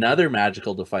fix on another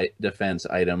magical defense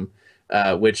item,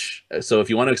 so if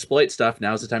you want to exploit stuff,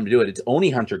 now's the time to do it. It's Oni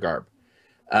Hunter Garb.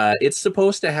 It's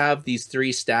supposed to have these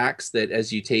 3 stacks that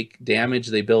as you take damage,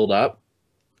 they build up.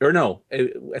 Or no,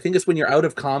 I think it's when you're out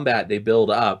of combat, they build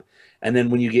up. And then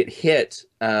when you get hit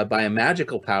by a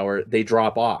magical power, they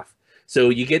drop off. So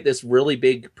you get this really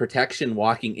big protection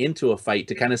walking into a fight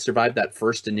to kind of survive that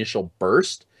first initial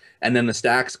burst, and then the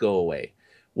stacks go away.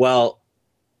 Well,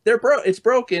 it's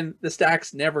broken. The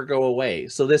stacks never go away.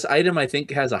 So this item, I think,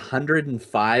 has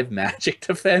 105 magic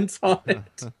defense on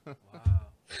it. Wow.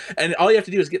 And all you have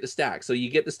to do is get the stacks. So you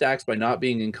get the stacks by not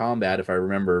being in combat, if I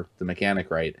remember the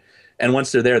mechanic right. And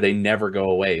once they're there, they never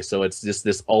go away. So it's just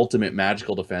this ultimate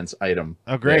magical defense item.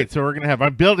 Oh, great! So we're gonna have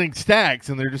I'm building stacks,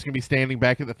 and they're just gonna be standing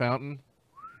back at the fountain.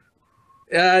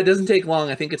 It doesn't take long.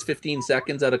 I think it's 15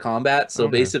 seconds out of combat. So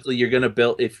Okay. basically, you're gonna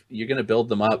build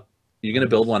them up. You're gonna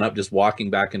build one up just walking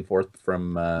back and forth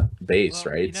from base,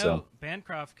 Well, right? You know, So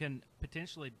Bancroft can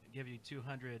potentially give you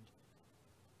 200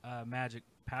 magic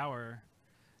power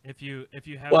if you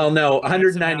have. well, no,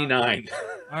 max amount- 199.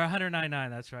 Or 199.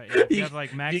 That's right. Yeah, if you You- have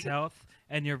like max you- health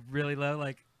and you're really low,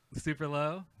 like super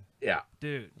low, Yeah.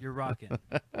 dude, you're rocking.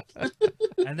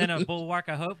 And then a Bulwark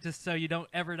of Hope, just so you don't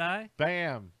ever die.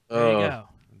 Bam! There you go.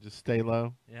 Just stay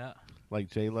low, Yeah, like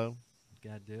J Lo.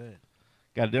 gotta do it.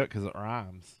 Got to do it because it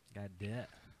rhymes. Gotta do it.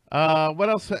 What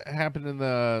else happened in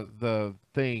the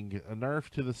thing? A nerf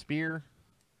to the spear?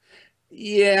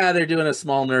 Yeah, they're doing a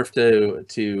small nerf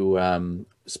to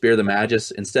Spear the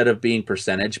Magus. Instead of being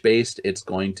percentage based, it's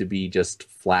going to be just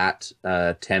flat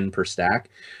 10 per stack.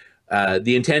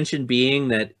 The intention being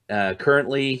that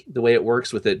currently the way it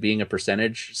works with it being a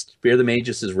percentage, Spear the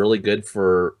Magus is really good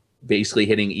for basically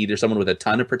hitting either someone with a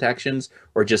ton of protections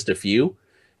or just a few.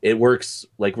 It works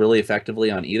like really effectively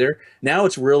on either. Now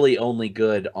it's really only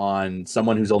good on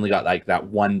someone who's only got like that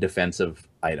one defensive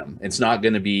item. It's not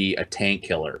going to be a tank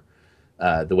killer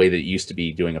the way that it used to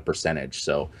be doing a percentage.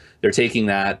 So they're taking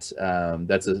that.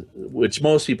 Which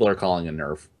most people are calling a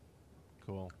nerf.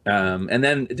 Cool. And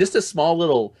then just a small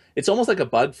little, it's almost like a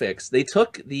bug fix. They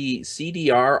took the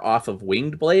CDR off of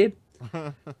Winged Blade,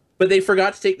 but they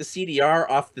forgot to take the CDR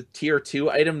off the tier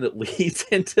 2 item that leads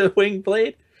into Winged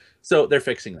Blade. So they're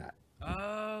fixing that.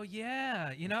 Oh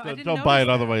yeah, you know, I So didn't don't buy it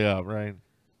notice all the that. way up, right?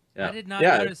 Yeah. I did not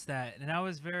Yeah. notice that, and I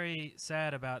was very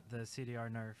sad about the CDR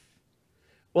nerf.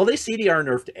 Well, they CDR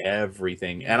nerfed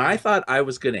everything, and I thought I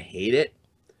was going to hate it,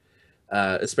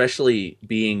 especially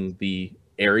being the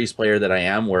Ares player that I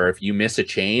am, where if you miss a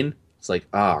chain, it's like,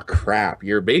 oh crap,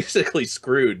 you're basically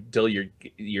screwed until your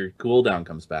cooldown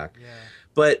comes back. Yeah.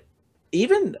 But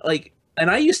even like, and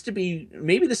I used to be,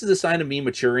 maybe this is a sign of me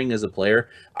maturing as a player.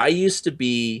 I used to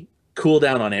be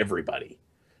cooldown on everybody,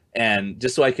 and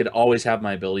just so I could always have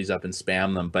my abilities up and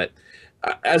spam them. But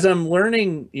as I'm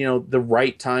learning, the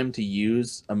right time to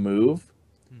use a move,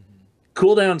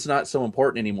 cooldown's not so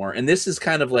important anymore. And this has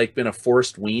kind of like been a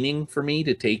forced weaning for me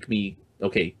to take me,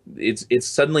 okay, it's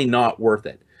suddenly not worth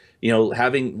it.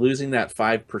 Losing that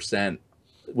 5%,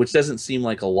 which doesn't seem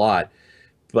like a lot,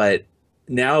 but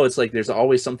now it's like there's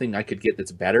always something I could get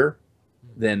that's better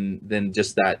than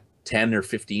just that 10 or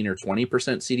 15 or 20%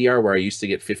 CDR where I used to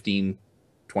get 15,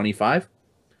 25.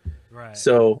 Right.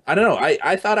 So I don't know.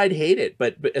 I thought I'd hate it,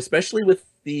 but especially with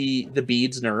the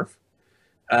beads nerf,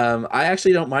 I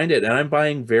actually don't mind it, and I'm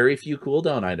buying very few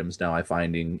cooldown items now. I'm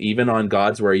finding even on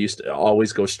gods where I used to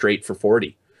always go straight for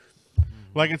 40.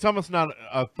 Like it's almost not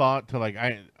a thought to like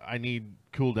I need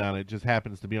cooldown. It just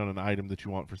happens to be on an item that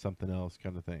you want for something else,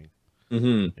 kind of thing.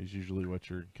 Mm-hmm. Is usually what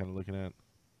you're kind of looking at.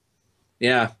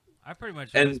 Yeah. I pretty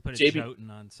much And always put a JB Jotun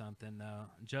on something though.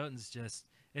 Jotun's just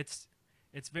it's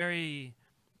very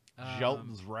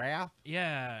Jotun's Wrath.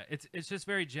 yeah, it's just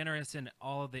very generous in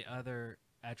all of the other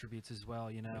attributes as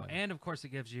well, you know. Yeah. And of course it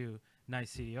gives you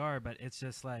nice CDR, but it's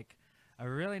just like a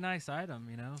really nice item,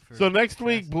 you know. For So next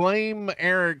week, chess. blame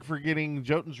Eric for getting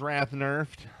Jotun's Wrath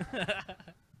nerfed.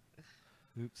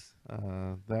 Oops.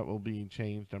 That will be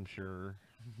changed, I'm sure.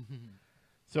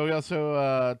 So we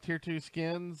also tier 2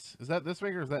 skins. Is that this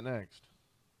week or is that next?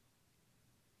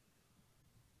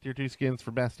 Tier 2 skins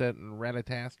for Bastet and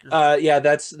Ratatasker. Yeah,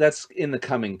 that's in the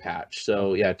coming patch.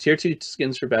 So yeah, tier 2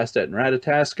 skins for Bastet and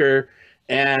Ratatasker,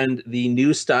 and the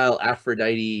new style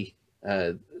Aphrodite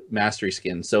mastery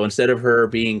skin. So instead of her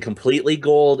being completely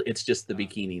gold, it's just the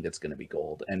bikini that's going to be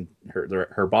gold, and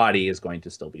her body is going to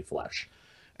still be flesh.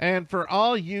 And for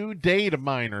all you data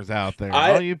miners out there,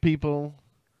 all you people,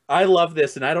 I love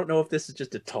this, and I don't know if this is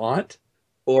just a taunt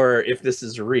or if this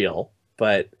is real,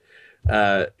 but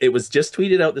it was just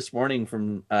tweeted out this morning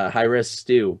from Hi-Res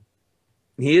Stu.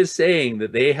 He is saying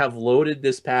that they have loaded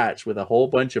this patch with a whole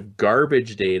bunch of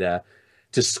garbage data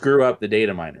to screw up the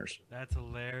data miners. That's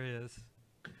hilarious.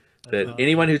 That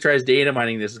anyone who tries data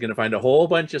mining this is going to find a whole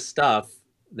bunch of stuff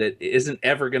that isn't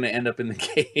ever going to end up in the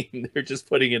game. They're just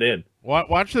putting it in.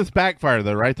 watch this backfire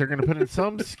though, right? They're going to put in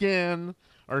some skin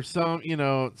or some,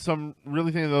 some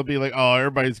really thing they'll be like, oh,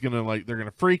 everybody's going to like, they're going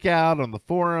to freak out on the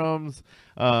forums,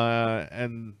 but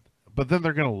then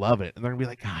they're going to love it. And they're going to be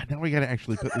like, God, now we got to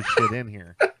actually put this shit in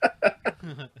here.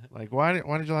 Like, why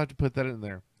did you have to put that in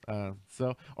there?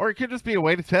 Or it could just be a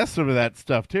way to test some of that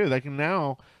stuff too. They can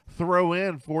now throw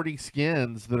in 40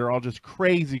 skins that are all just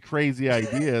crazy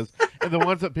ideas, and the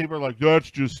ones that people are like,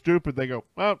 that's just stupid, they go,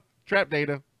 well, trap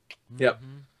data. Yep.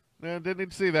 Didn't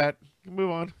need to see that. Move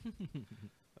on.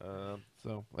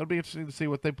 So it'll be interesting to see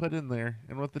what they put in there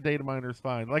and what the data miners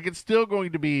find. Like, it's still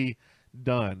going to be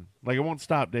done. Like, it won't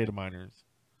stop data miners.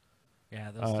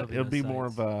 Yeah, still it'll be more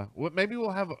sites. of a. Maybe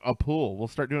we'll have a pool. We'll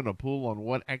start doing a pool on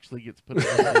what actually gets put in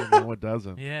the game and what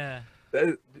doesn't. Yeah.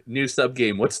 New sub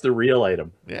game. What's the real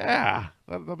item? Yeah,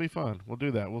 that'll be fun. We'll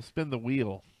do that. We'll spin the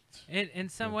wheel. In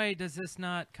some way, does this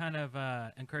not kind of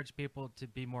encourage people to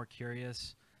be more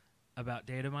curious about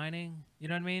data mining? You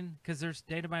know what I mean? Because there's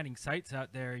data mining sites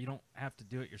out there. You don't have to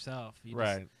do it yourself. You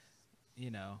Right.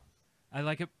 Just, I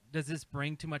like it. Does this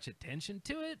bring too much attention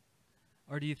to it?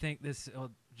 Or do you think this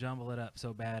will jumble it up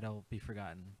so bad it'll be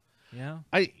forgotten? Yeah.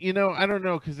 I don't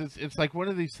know, because it's like one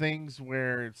of these things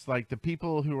where it's like the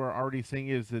people who are already seeing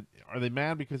it, are they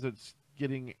mad because it's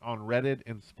getting on Reddit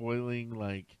and spoiling,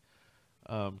 like,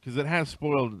 because it has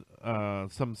spoiled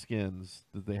some skins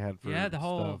that they had for the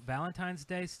whole stuff. Valentine's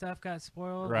Day stuff got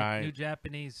spoiled. Right. The new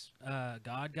Japanese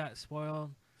god got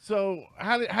spoiled. So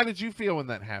how did you feel when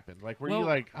that happened? Like, were you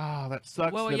like, oh, that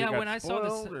sucks? Well, that yeah, it got when I saw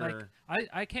this, spoiled, like, or-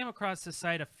 I came across the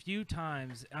site a few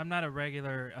times. I'm not a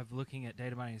regular of looking at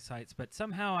data mining sites, but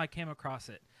somehow I came across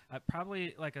it.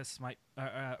 Probably like a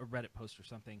Reddit post or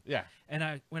something. Yeah.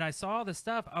 And when I saw all the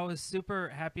stuff, I was super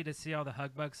happy to see all the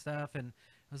Hugbug stuff, and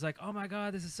I was like, oh my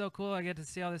god, this is so cool! I get to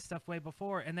see all this stuff way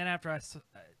before. And then after I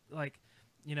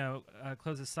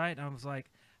closed the site, I was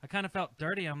like, I kind of felt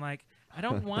dirty. I'm like, I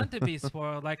don't want to be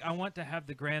spoiled. Like, I want to have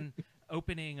the grand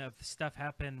opening of stuff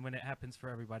happen when it happens for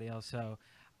everybody else. So,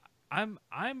 I'm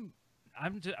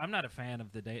not a fan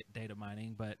of the data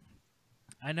mining, but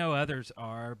I know others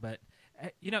are. But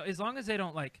as long as they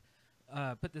don't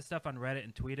put this stuff on Reddit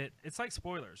and tweet it, it's like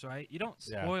spoilers, right? You don't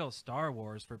spoil Star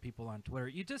Wars for people on Twitter.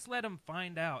 You just let them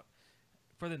find out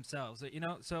for themselves.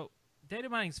 So data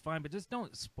mining's fine, but just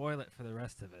don't spoil it for the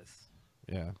rest of us.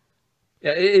 Yeah.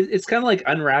 Yeah, it's kind of like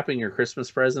unwrapping your Christmas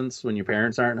presents when your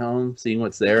parents aren't home, seeing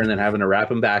what's there, and then having to wrap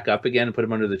them back up again and put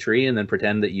them under the tree, and then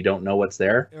pretend that you don't know what's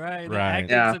there. Right. The Right.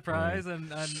 active Yeah. surprise and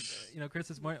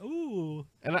Christmas morning. Ooh.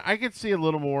 And I could see a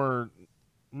little more,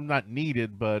 not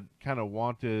needed, but kind of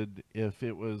wanted if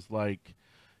it was like,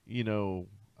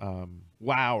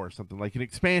 WoW or something, like an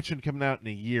expansion coming out in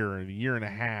a year and a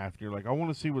half. And you're like, I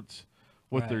want to see what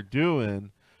Right. they're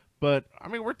doing. But, I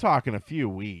mean, we're talking a few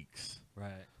weeks.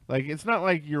 Right. Like, it's not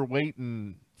like you're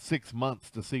waiting 6 months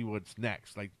to see what's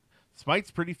next. Like, Smite's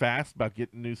pretty fast about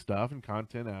getting new stuff and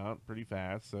content out pretty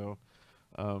fast. So,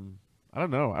 I don't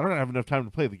know. I don't have enough time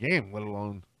to play the game, let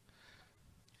alone,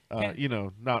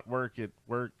 not work at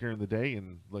work during the day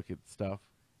and look at stuff.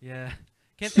 Yeah.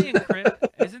 Can't they encrypt?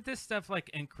 Isn't this stuff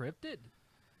like encrypted?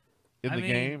 in I the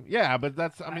mean, game. Yeah, but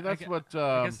that's I mean that's what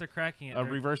I guess they're cracking it.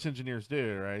 reverse engineers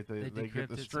do, right? They decrypt get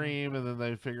the it stream and then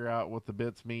they figure out what the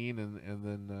bits mean and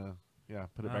then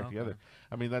put it back together.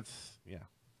 I mean that's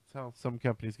how some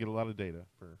companies get a lot of data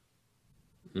for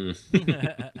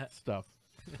stuff.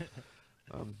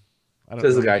 I don't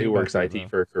Says know the guy anything who about works that, IT though.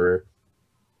 for a career.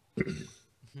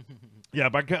 Yeah,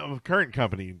 my current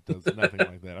company does nothing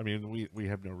like that. I mean, we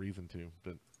have no reason to,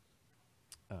 but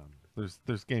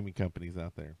there's gaming companies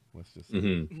out there. Let's just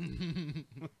say.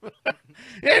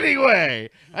 Anyway,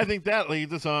 I think that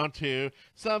leads us on to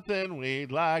something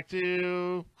we'd like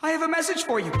to. I have a message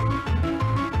for you.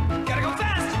 Gotta go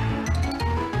fast.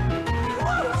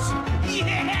 Close.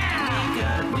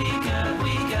 Yeah. We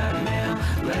got mail.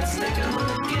 Let's take a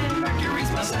look at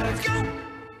Mercury's mail. Let's go.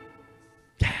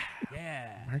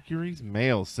 Yeah. Mercury's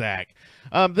mail sack.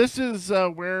 This is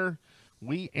where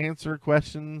we answer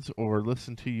questions or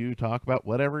listen to you talk about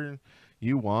whatever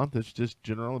you want that's just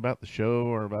general about the show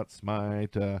or about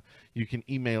Smite. You can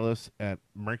email us at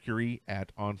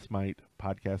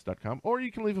mercury@onsmitepodcast.com, or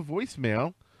you can leave a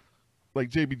voicemail like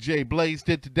JBJ Blaze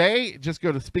did today. Just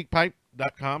go to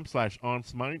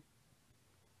speakpipe.com/onsmite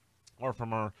or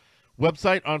from our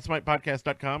website,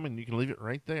 onsmitepodcast.com, and you can leave it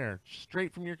right there,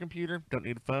 straight from your computer. Don't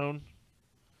need a phone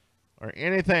or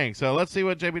anything. So let's see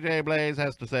what JBJ Blaze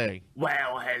has to say.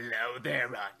 Well, hello there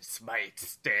on Smite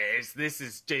Stairs. This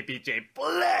is JPJ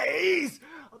Blaze.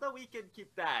 Although we can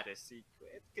keep that a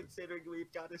secret, considering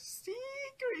we've got a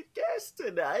secret guest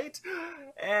tonight.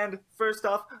 And first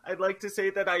off, I'd like to say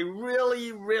that I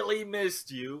really, really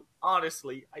missed you.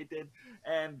 Honestly, I did.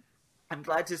 And I'm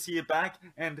glad to see you back.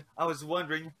 And I was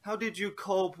wondering, how did you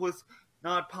cope with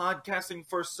not podcasting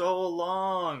for so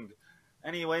long?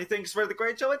 Anyway, thanks for the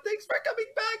great show, and thanks for coming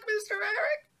back, Mr.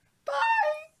 Eric.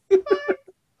 Bye!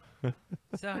 Bye!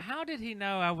 So how did he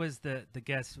know I was the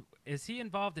guest? Is he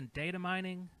involved in data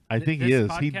mining? I think he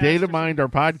This is. He podcast data or mined our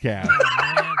podcast.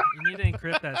 Oh, man, you need to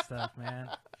encrypt that stuff, man.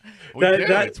 We do.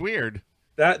 That- It's weird.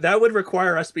 That would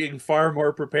require us being far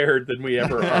more prepared than we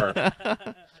ever are.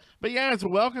 But yeah, it's a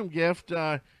welcome gift.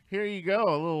 Here you go,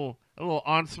 a little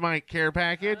on Smite care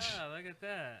package. Oh, look at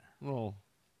that. Little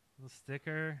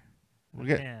Sticker. we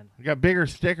Man. got bigger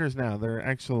stickers now. They're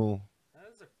actual.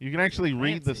 Those are You can actually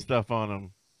read the fancy. stuff on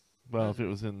them. Well, if it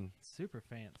was in super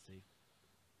fancy.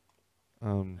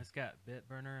 um, It's got bit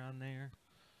burner on there.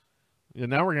 yeah.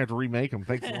 Now we're gonna have to remake them.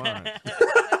 Thanks a lot.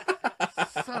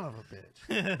 Son of a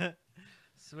bitch.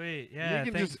 Sweet. Yeah, You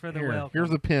can thanks just- for the here, welcome.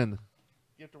 Here's a pin.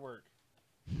 Get to work.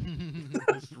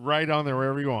 Just write on there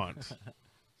wherever you want.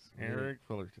 Eric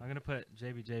Fullerton. I'm going to put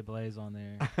JBJ Blaze on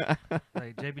there.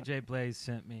 Like, JBJ Blaze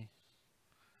sent me.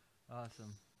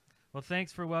 Awesome. Well,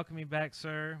 thanks for welcoming back,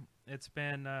 sir. It's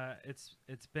been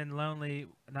lonely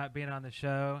not being on the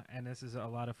show, and this is a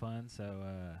lot of fun, so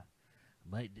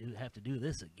might have to do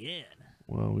this again.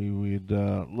 Well, we'd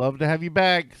love to have you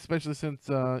back, especially since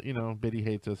Biddy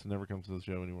hates us and never comes to the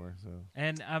show anymore. So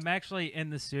And I'm actually in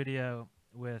the studio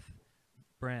with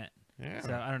Brent. yeah.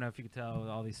 So I don't know if you could tell with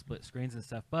all these split screens and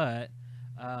stuff, but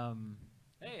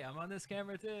hey, I'm on this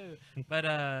camera too. But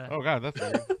Oh God, that's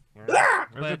weird. All right.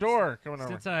 There's a But door coming over.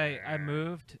 since I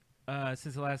moved,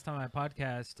 since the last time I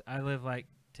podcast, I live like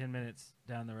 10 minutes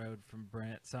down the road from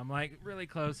Brent, so I'm like really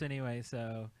close anyway.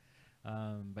 So,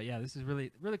 but yeah, this is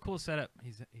really cool setup.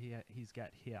 He's got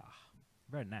here,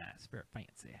 very nice, very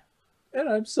fancy. And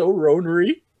I'm so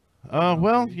ronery.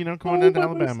 Well, going down to by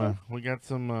Alabama, myself. we got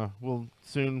some. We'll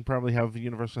soon probably have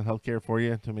universal health care for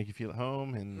you to make you feel at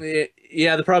home. And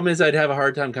Yeah, the problem is I'd have a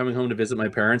hard time coming home to visit my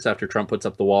parents after Trump puts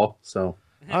up the wall. So.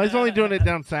 oh, he's only doing it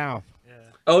down south. Yeah.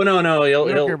 Oh no, We don't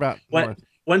care he'll about when- north.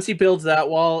 once he builds that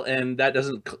wall and that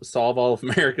doesn't solve all of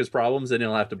America's problems, then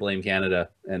he'll have to blame Canada.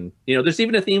 And there's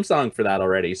even a theme song for that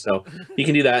already. So he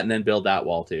can do that and then build that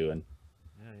wall too. And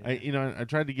I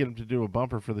tried to get him to do a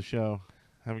bumper for the show.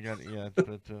 Haven't got it yet,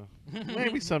 but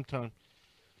maybe sometime.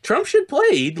 Trump should play.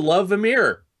 He'd love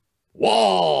Amir.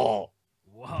 Wall.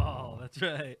 Whoa, that's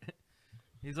right.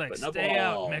 He's like, Putting up stay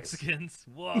out, walls." Mexicans.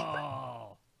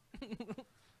 Whoa.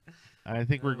 I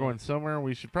think we're going somewhere.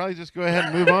 We should probably just go ahead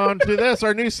and move on to this,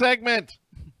 our new segment.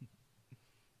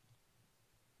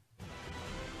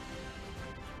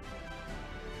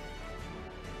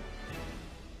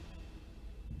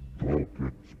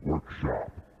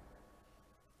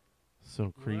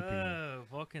 So creepy. Whoa,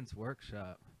 Vulcan's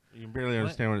Workshop. You can barely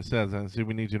understand what it says. I see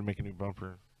we need you to make a new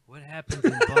bumper. What happens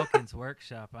in Vulcan's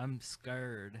Workshop? I'm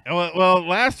scared. Well,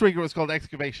 last week it was called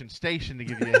Excavation Station to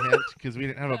give you a hint because we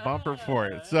didn't have a bumper for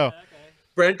it. So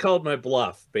Brent called my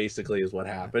bluff, basically, is what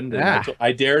happened. And Ah.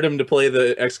 I dared him to play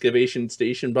the excavation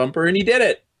station bumper, and he did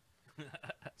it.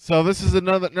 So this is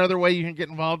another way you can get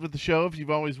involved with the show if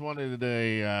you've always wanted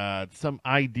some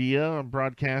idea on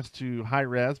broadcast to high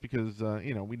res, because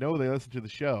we know they listen to the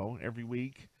show every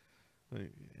week,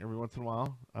 every once in a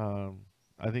while.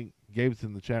 I think Gabe's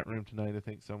in the chat room tonight. I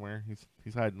think somewhere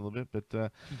he's hiding a little bit,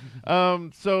 but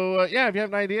yeah, if you have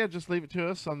an idea, just leave it to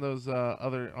us on those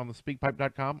on the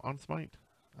speakpipe.com on Smite.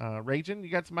 Ragin, you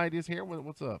got some ideas here?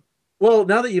 What's up? Well,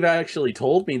 now that you've actually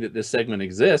told me that this segment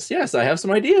exists, yes, I have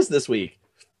some ideas this week.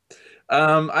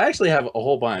 I actually have a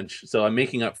whole bunch, so I'm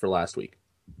making up for last week.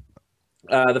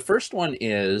 The first one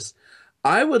is,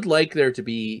 I would like there to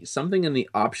be something in the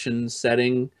options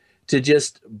setting to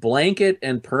just blanket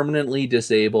and permanently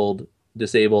disable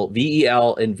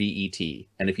VEL and VET.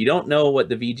 And if you don't know what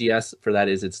the VGS for that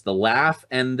is, it's the laugh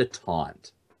and the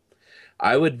taunt.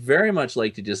 I would very much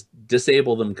like to just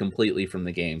disable them completely from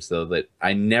the game so that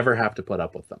I never have to put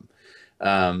up with them.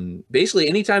 Basically,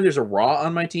 anytime there's a Raw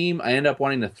on my team, I end up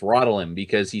wanting to throttle him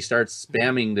because he starts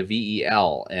spamming the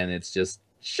VEL, and it's just,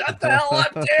 shut the hell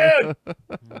up, dude!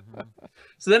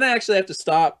 So then I actually have to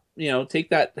stop, take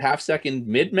that half-second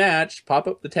mid-match, pop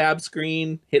up the tab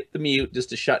screen, hit the mute just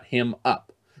to shut him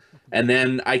up. And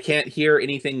then I can't hear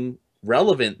anything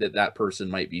relevant that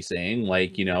person might be saying,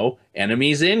 like,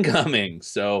 enemies incoming.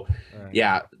 So, Right.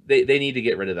 yeah, they need to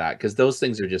get rid of that because those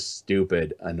things are just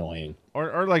stupid, annoying.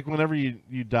 Or like whenever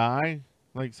you die,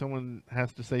 like someone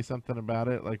has to say something about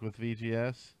it, like with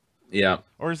VGS. Yeah.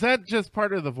 Or is that just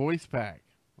part of the voice pack?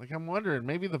 Like, I'm wondering,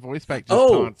 maybe the voice pack just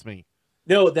Oh. taunts me.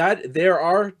 No, that there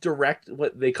are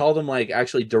what they call them, like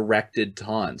actually directed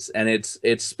taunts, and it's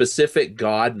specific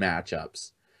god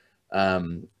matchups.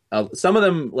 Some of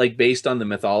them like based on the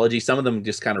mythology, some of them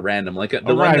just kind of random. Like the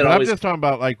one Right, that but always I'm just talking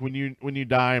about like when you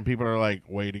die and people are like,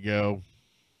 "Way to go,"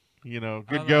 good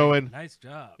Like, going. Nice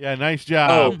job. Yeah, nice oh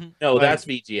job. no, like, that's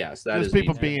VGS. That Just is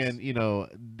people VGS.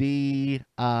 being,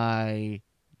 DI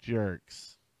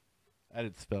jerks. I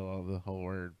didn't spell all the whole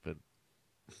word, but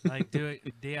Like do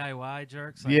it DIY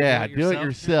jerks. Like yeah, do it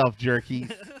yourself, jerky.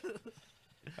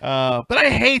 But I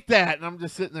hate that, and I'm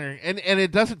just sitting there, and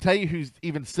it doesn't tell you who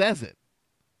even says it.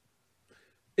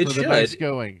 It for should. the nice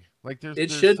going. Like It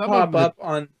there's should some pop of them up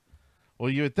on. Well,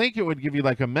 you would think it would give you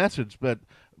like a message, but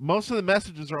most of the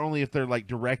messages are only if they're like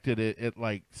directed at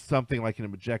like something like an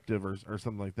objective or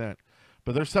something like that.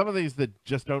 But there's some of these that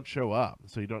just don't show up,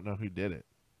 so you don't know who did it.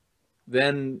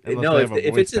 Then Unless no, they if have a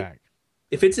if voice it's a pack.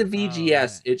 if it's a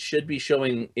VGS, right. it should be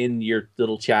showing in your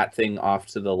little chat thing off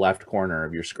to the left corner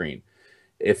of your screen.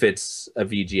 If it's a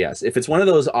VGS, if it's one of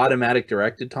those automatic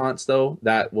directed taunts, though,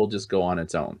 that will just go on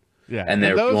its own. Yeah, and and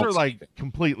there those won't are see like anything.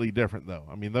 completely different, though.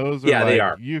 I mean, those are Yeah, they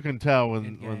like, are. you can tell when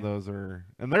In-game. those are,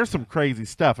 and there's some crazy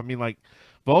stuff. I mean, like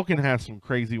Vulcan has some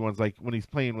crazy ones, like when he's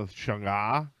playing with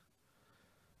Shang'A,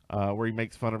 where he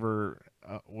makes fun of her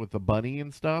with the bunny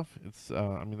and stuff. It's,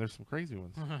 I mean, there's some crazy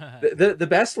ones. The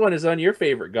best one is on your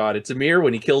favorite god. It's Amir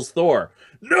when he kills Thor.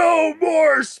 No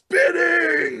more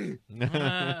spinning.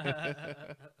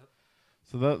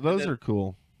 So those are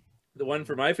cool. The one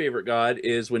for my favorite god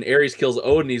is when Ares kills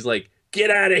Odin. He's like, "Get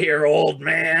out of here, old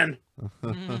man."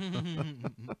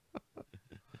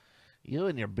 You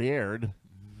and your beard.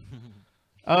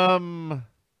 Okay.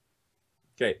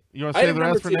 You want to say Item the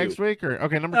rest number for 2. next week, or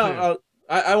okay, number No,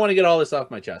 I want to get all this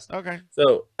off my chest. two. Okay.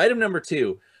 So, item number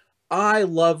 2. I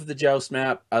love the Joust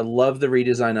map. I love the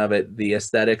redesign of it. The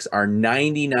aesthetics are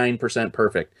 99%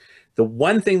 perfect. The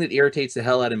one thing that irritates the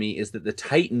hell out of me is that the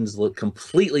Titans look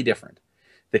completely different.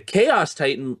 The Chaos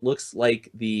Titan looks like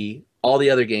all the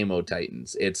other game mode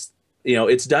Titans. It's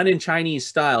it's done in Chinese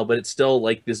style, but it's still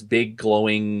like this big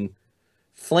glowing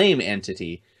flame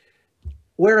entity.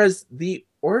 Whereas the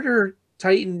Order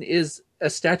Titan is a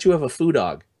statue of a foo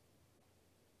dog.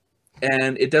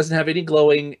 And it doesn't have any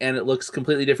glowing, and it looks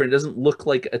completely different. It doesn't look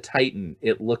like a Titan.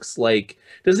 It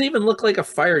doesn't even look like a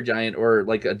fire giant or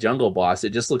like a jungle boss. It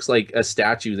just looks like a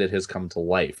statue that has come to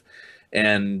life.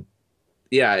 And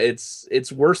yeah,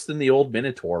 it's worse than the old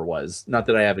Minotaur was. Not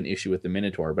that I have an issue with the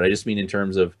Minotaur, but I just mean in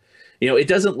terms of, it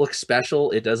doesn't look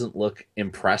special. It doesn't look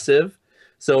impressive.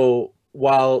 So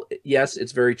while, yes,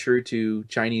 it's very true to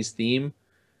Chinese theme,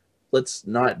 let's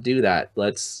not do that.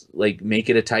 Let's make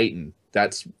it a Titan.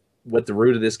 That's what the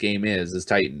root of this game is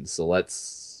Titans. So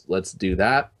let's do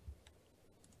that.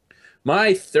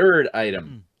 My third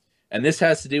item, and this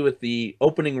has to do with the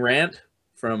opening rant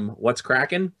from What's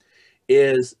Crackin',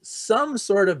 is some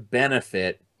sort of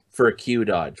benefit for a Q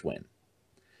dodge win.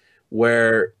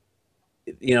 Where,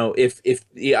 if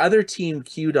the other team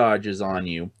Q dodges on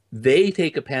you, they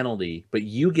take a penalty, but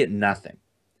you get nothing.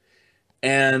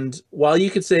 And while you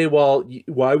could say, well,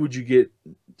 why would you get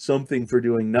something for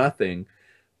doing nothing?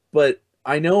 But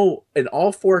I know in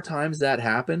all 4 times that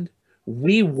happened,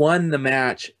 we won the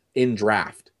match in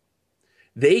draft.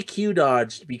 They Q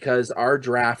dodged because our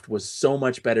draft was so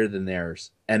much better than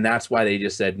theirs. And that's why they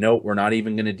just said, no, we're not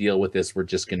even going to deal with this. We're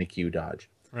just going to Q dodge.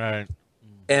 Right.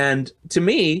 And to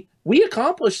me, we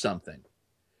accomplished something.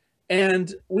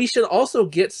 And we should also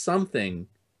get something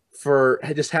for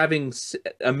just having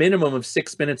a minimum of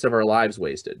 6 minutes of our lives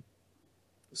wasted.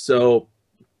 So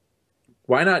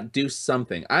why not do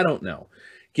something? I don't know.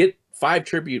 Get 5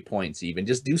 tribute points even.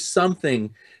 Just do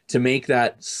something to make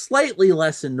that slightly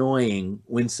less annoying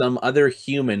when some other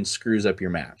human screws up your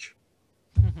match.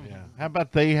 Yeah. How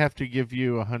about they have to give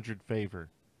you 100 favor?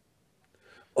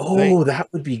 Oh, that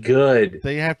would be good.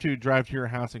 They have to drive to your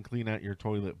house and clean out your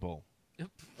toilet bowl.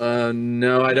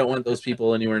 No, I don't want those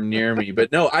people anywhere near me.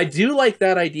 But no, I do like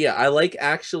that idea. I like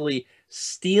actually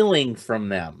stealing from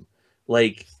them.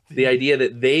 Like the idea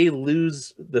that they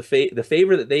lose the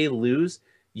favor that they lose,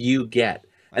 you get.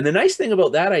 And the nice thing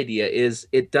about that idea is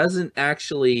it doesn't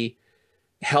actually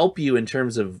help you in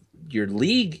terms of your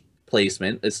league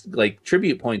placement. It's like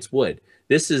tribute points would.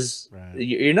 This is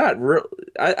you're not.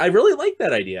 I really like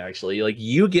that idea actually. Like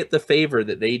you get the favor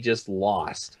that they just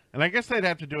lost. And I guess they'd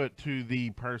have to do it to the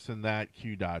person that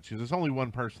Q dodged, because there's only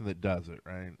one person that does it,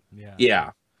 right? Yeah.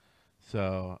 Yeah.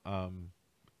 So,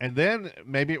 and then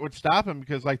maybe it would stop him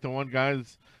because, like, the one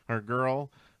guy's or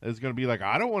girl is going to be like,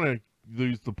 I don't want to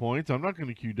lose the points. I'm not going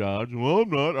to Q dodge. Well, I'm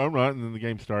not. And then the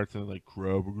game starts and like,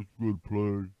 crap, we're going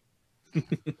to play.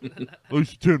 At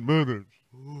least 10 minutes.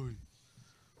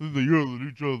 Then they yell at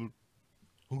each other.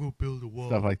 I'm going to build a wall.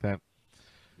 Stuff like that.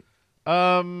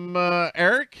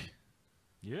 Eric?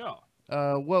 Yeah.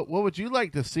 What would you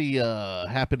like to see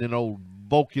happen in old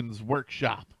Vulcan's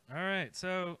workshop? All right.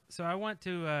 So I want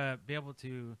to be able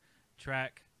to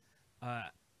track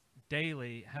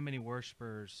daily how many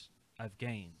worshipers I've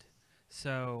gained.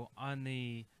 So on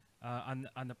the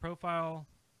profile,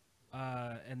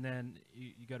 and then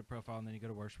you go to profile, and then you go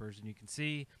to worshipers, and you can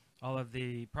see all of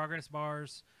the progress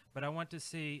bars. But I want to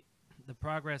see the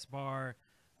progress bar.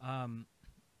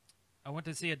 I want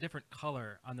to see a different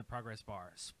color on the progress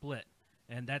bar, split,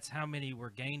 and that's how many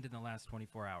were gained in the last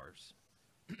 24 hours.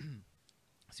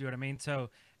 See what I mean?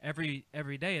 So every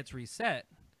day it's reset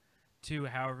to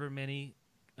however many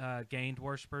gained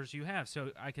worshipers you have.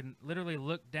 So I can literally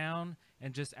look down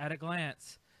and just at a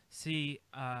glance see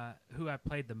who I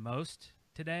played the most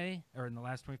today or in the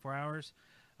last 24 hours.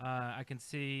 I can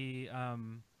see,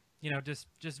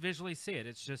 just visually see it.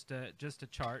 It's just a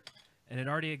chart, and it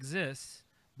already exists.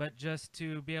 But just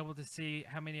to be able to see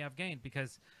how many I've gained,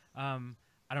 because I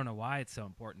don't know why it's so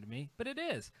important to me, but it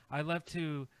is. I love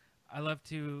to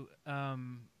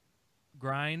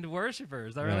grind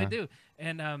worshipers. I really do.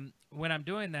 And when I'm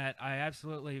doing that, I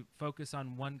absolutely focus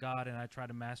on one god, and I try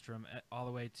to master him all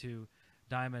the way to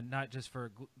diamond, not just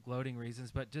for gloating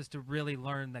reasons, but just to really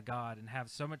learn the god and have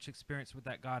so much experience with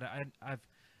that god.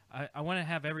 I want to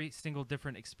have every single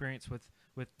different experience with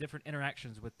different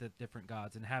interactions with the different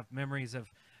gods, and have memories of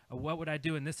what would I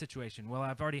do in this situation. Well,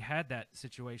 I've already had that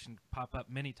situation pop up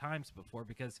many times before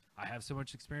because I have so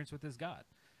much experience with this god.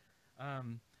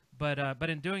 But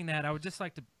in doing that, I would just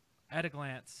like to, at a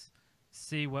glance,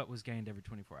 see what was gained every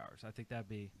 24 hours. I think that'd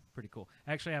be pretty cool.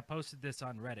 Actually, I posted this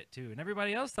on Reddit too, and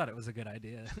everybody else thought it was a good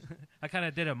idea. I kind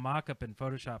of did a mock-up in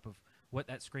Photoshop of what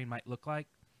that screen might look like.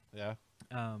 Yeah.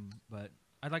 But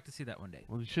I'd like to see that one day.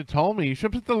 Well, you should have told me. You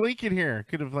should put the link in here.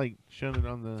 Could have shown it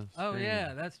on the Oh screen.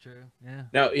 yeah, that's true. Yeah.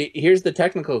 Now, here's the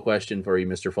technical question for you,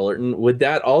 Mr. Fullerton. Would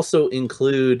that also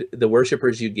include the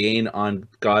worshipers you gain on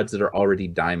gods that are already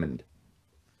diamond?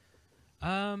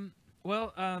 The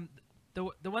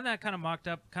one that I kind of mocked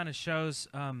up kind of shows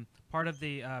part of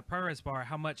the progress bar,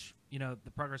 how much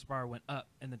the progress bar went up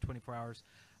in the 24 hours.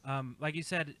 Like you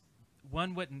said,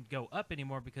 one wouldn't go up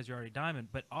anymore because you're already diamond,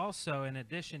 but also in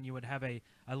addition you would have a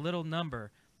little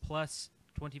number plus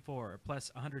 24 or plus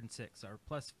 106 or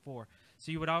plus 4.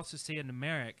 So you would also see a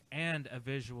numeric and a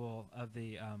visual of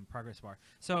the progress bar.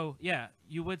 So yeah,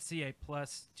 you would see a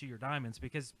plus to your diamonds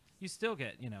because you still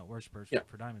get worshipers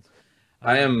for diamonds.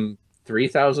 I am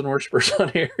 3,000 worshipers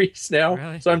on Aries now,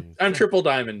 Really? so I'm triple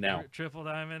diamond now. Triple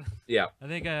diamond. Yeah. I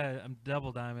think I'm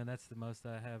double diamond. That's the most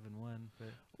I have in one. But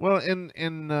Well,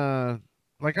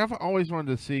 like I've always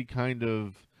wanted to see kind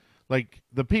of like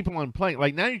the people I'm playing.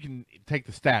 Like now you can take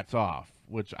the stats off,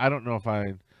 which I don't know if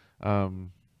I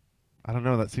don't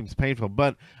know. That seems painful,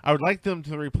 but I would like them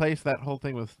to replace that whole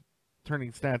thing with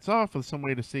turning stats off with some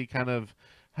way to see kind of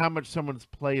how much someone's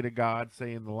played a god,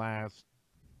 say in the last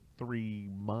 3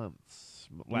 months,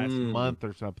 last month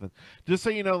or something. Just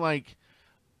so you know, like,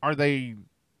 are they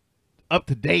up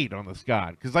to date on the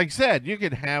Scott. Because, like I said, you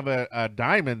could have a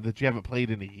diamond that you haven't played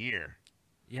in a year,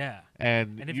 Yeah.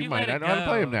 and And if you you might let not it know how to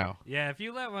play go- them now. Yeah, if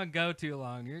you let one go too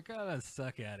long, you're gonna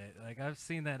suck at it. Like I've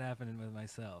seen that happen with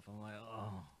myself. I'm like,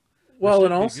 oh. this Well,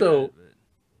 should and be also, good, but-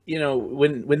 you know,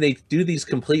 when they do these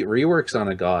complete reworks on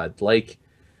a god, like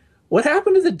what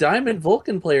happened to the Diamond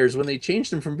Vulcan players when they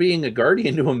changed him from being a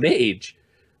guardian to a mage?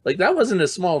 Like that wasn't a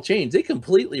small change. They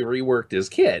completely reworked his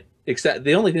kit. Except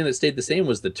the only thing that stayed the same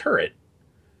was the turret.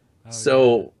 Oh,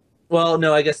 So, well,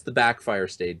 no, I guess the backfire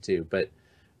stayed too. But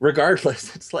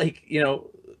regardless, it's like, you know,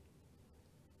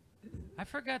 I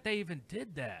forgot they even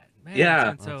did that. Man,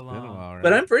 Yeah. it's been so It's been a long. while, right?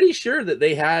 but I'm pretty sure that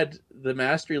they had the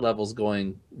mastery levels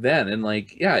going then. And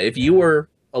like, yeah, if you were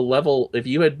a level, if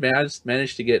you had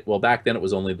managed to get, well, back then it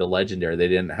was only the legendary. They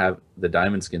didn't have the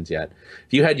diamond skins yet.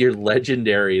 If you had your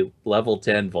legendary level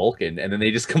 10 Vulcan and then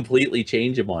they just completely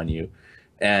change him on you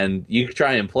and you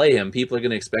try and play him, people are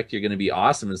going to expect you're going to be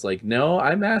awesome. It's like, no,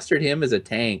 I mastered him as a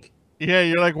tank. Yeah,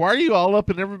 you're like, why are you all up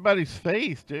in everybody's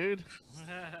face, dude?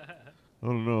 I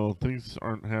don't know. Things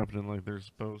aren't happening like they're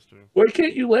supposed to. Why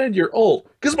can't you land your ult?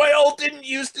 Because my ult didn't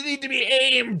used to need to be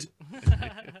aimed.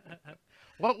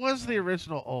 What was the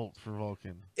original ult for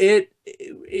Vulcan?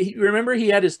 Remember he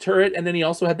had his turret and then he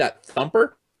also had that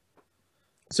thumper.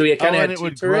 So he kind of had and it two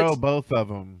would turrets. grow both of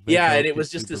them. Yeah, and it was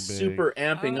just a super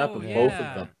amping up Oh, of yeah. both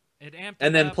of them, It amped and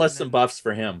it then up plus and some then- buffs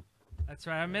for him. That's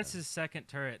right. I missed his second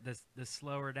turret, the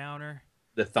slower downer.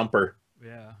 The thumper.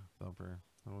 Yeah. Thumper.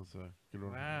 That was a good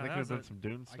one. Wow, I think that we've was done a- some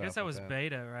Dune I stuff. guess that with was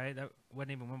beta, right? That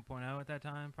wasn't even 1.0 at that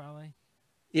time, probably.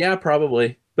 Yeah,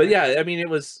 probably. But yeah, I mean, it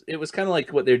was kind of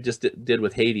like what they just did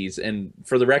with Hades. And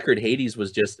for the record, Hades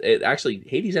was actually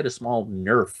Hades had a small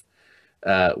nerf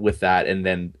with that, and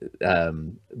then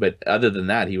but other than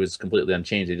that, he was completely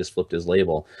unchanged. They just flipped his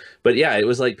label. But yeah, it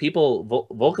was like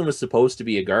Vulcan was supposed to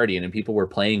be a guardian, and people were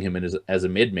playing him as a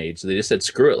mid mage. So they just said,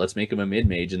 "Screw it, let's make him a mid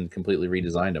mage," and completely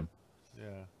redesigned him.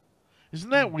 Yeah.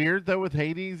 Isn't that weird though with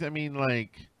Hades? I mean,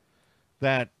 like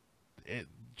that.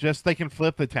 Just they can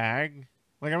flip the tag.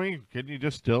 Like, I mean, couldn't you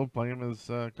just still play him as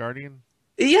guardian?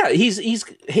 Yeah, he's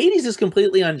Hades is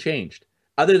completely unchanged,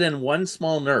 other than one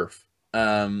small nerf.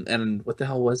 And what the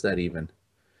hell was that even?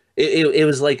 It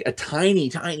was like a tiny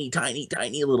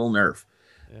little nerf.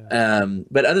 Yeah.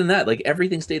 But other than that, like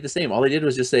everything stayed the same. All they did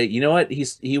was just say, you know what?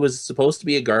 He was supposed to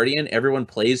be a guardian. Everyone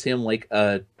plays him like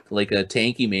a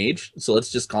tanky mage, so let's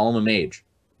just call him a mage.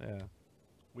 Yeah.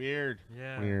 Weird.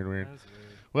 Yeah. Weird. that was weird.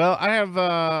 Well, I have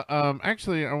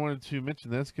actually I wanted to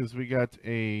mention this because we got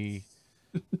a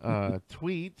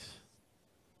tweet.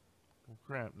 Oh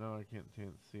crap! No, I can't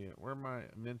see it. Where are my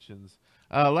mentions?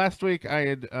 Last week I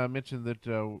had mentioned that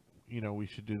we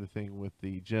should do the thing with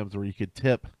the gems where you could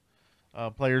tip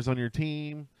players on your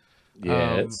team.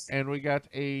 Yes. And we got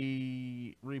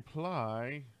a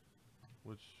reply,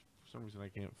 which for some reason I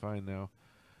can't find now.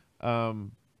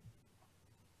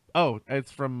 Oh,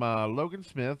 it's from Logan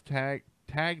Smith.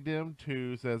 Tagged him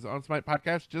to, says, on Smite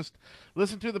Podcast, just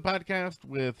listen to the podcast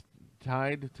with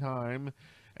Tide Time.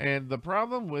 And the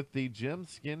problem with the gem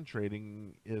skin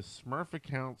trading is Smurf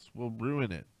accounts will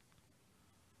ruin it.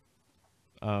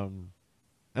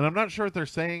 And I'm not sure what they're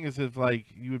saying is if, like,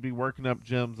 you would be working up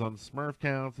gems on Smurf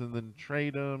accounts and then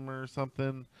trade them or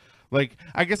something. Like,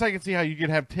 I guess I can see how you could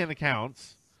have 10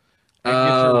 accounts and get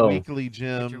your Oh. weekly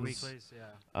gems. Get your weeklies,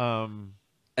 yeah.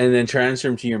 And then transfer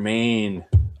him to your main.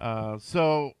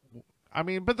 So, I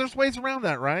mean, but there's ways around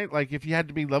that, right? Like if you had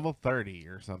to be level 30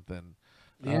 or something.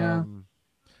 Yeah.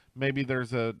 Maybe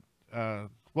there's a,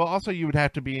 well, also you would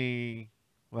have to be,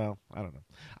 well, I don't know.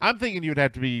 I'm thinking you would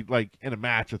have to be like in a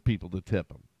match with people to tip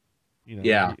them. You know,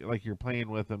 Yeah. like you're playing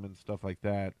with them and stuff like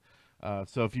that.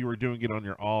 So if you were doing it on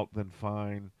your alt, then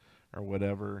fine. Or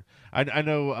whatever. I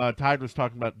know Tide was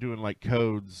talking about doing like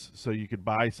codes so you could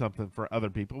buy something for other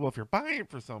people. Well, if you're buying it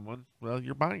for someone, well,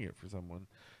 you're buying it for someone.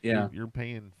 Yeah. You're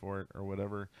paying for it or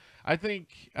whatever. I think,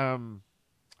 I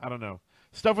don't know.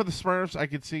 Stuff with the Smurfs, I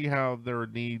could see how there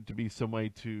would need to be some way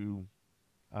to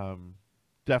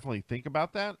definitely think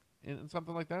about that in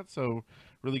something like that. So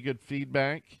really good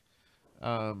feedback.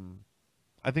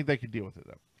 I think they could deal with it,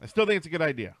 though. I still think it's a good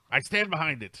idea. I stand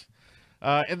behind it.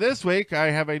 And this week,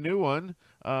 I have a new one.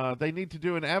 They need to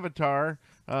do an avatar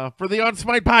for the On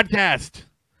Smite podcast.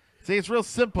 See, it's real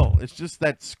simple. It's just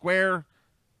that square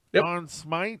on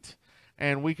Smite,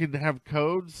 and we could have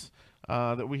codes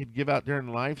that we could give out during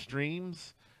live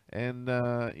streams and,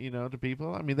 to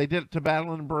people. I mean, they did it to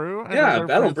Battle and Brew. I know Yeah, their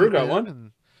Battle and friends Brew got have one. been,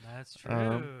 and- That's true.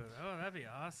 Oh, that'd be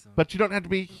awesome. but you don't have to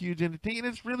be a huge entity, and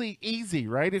it's really easy,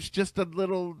 right? It's just a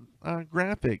little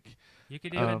graphic. you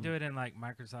could even um, do it in like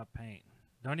Microsoft Paint.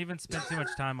 Don't even spend too much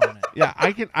time on it. Yeah,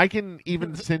 I can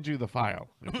even send you the file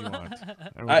if you want.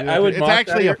 I would It's mock that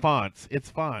actually a here. fonts. It's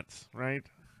fonts, right?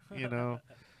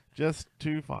 Just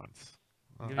 2 fonts.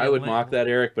 Give I you a would link. mock that,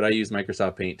 Eric, but I use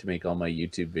Microsoft Paint to make all my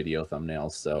YouTube video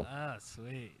thumbnails. So, Ah,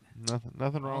 sweet.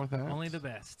 Nothing wrong with that. Only the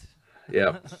best.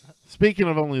 yeah. Speaking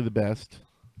of only the best,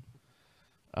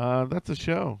 that's a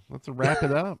show. Let's wrap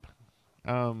it up.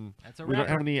 That's a We don't wrap.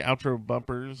 have any outro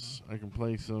bumpers. I can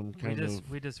play some We kind just of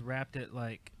we just wrapped it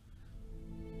like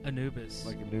Anubis.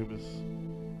 like Anubis.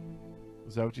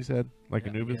 Is that what you said? Like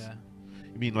Yeah, Anubis? yeah.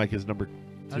 You mean like his number 2?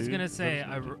 I was gonna Is that say his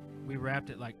number we wrapped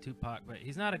it like Tupac, but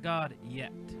he's not a god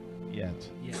yet. 2? Yet.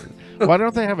 Yet. Why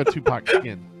don't they have a Tupac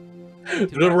skin?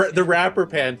 The rapper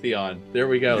pantheon. There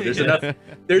we go. There's enough.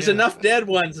 There's Yeah. enough dead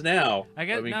ones now. I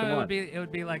guess mean, no, come it on.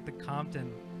 would be like the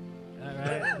Compton,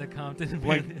 right? The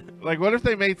Compton. Like what if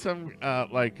they made some I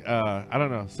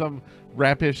don't know, some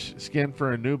rapish skin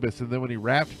for Anubis, and then when he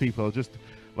rapped people, just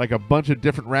like a bunch of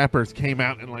different rappers came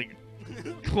out and like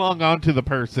clung onto the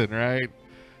person, right?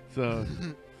 So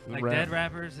like rap- dead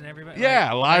rappers and everybody.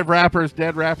 Yeah, like, live rappers,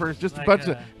 dead rappers, just like, a bunch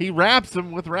of. He raps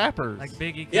them with rappers. like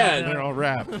Biggie. Yeah, and they're all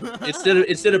rap.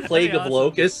 Instead of plague be of awesome.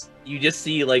 locusts, you just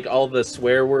see like all the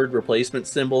swear word replacement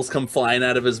symbols come flying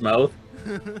out of his mouth.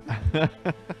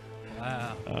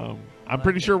 Wow. I'm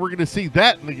pretty sure we're gonna see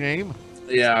that in the game.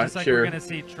 Yeah, Just like sure. we're gonna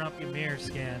see Trump Ymir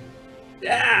skin.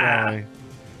 Yeah. Probably.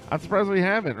 I'm surprised we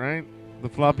haven't, right? The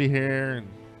floppy hair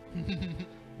and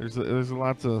there's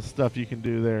lots of stuff you can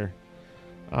do there.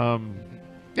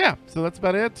 Yeah, so that's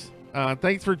about it.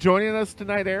 Thanks for joining us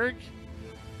tonight, Eric.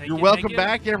 Thank You're you, welcome thank you.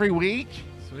 back every week,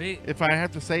 Sweet. if I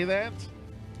have to say that.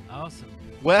 Awesome.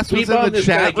 Wes Keep was in on the this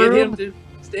guy. chat Get him room. to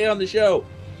stay on the show.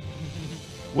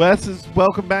 Wes is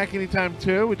welcome back anytime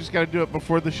too. We just got to do it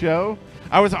before the show.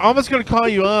 I was almost going to call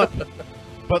you up,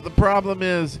 but the problem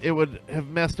is it would have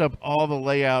messed up all the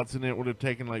layouts, and it would have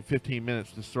taken like 15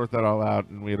 minutes to sort that all out,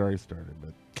 and we had already started.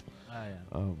 But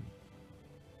Oh yeah.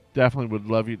 definitely would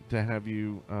love you to have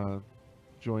you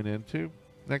join in too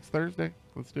next Thursday.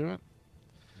 Let's do it.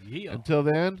 Yeah. Until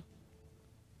then,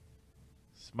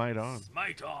 smite on.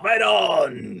 Smite on. Right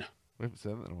on. We haven't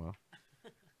said that in a while.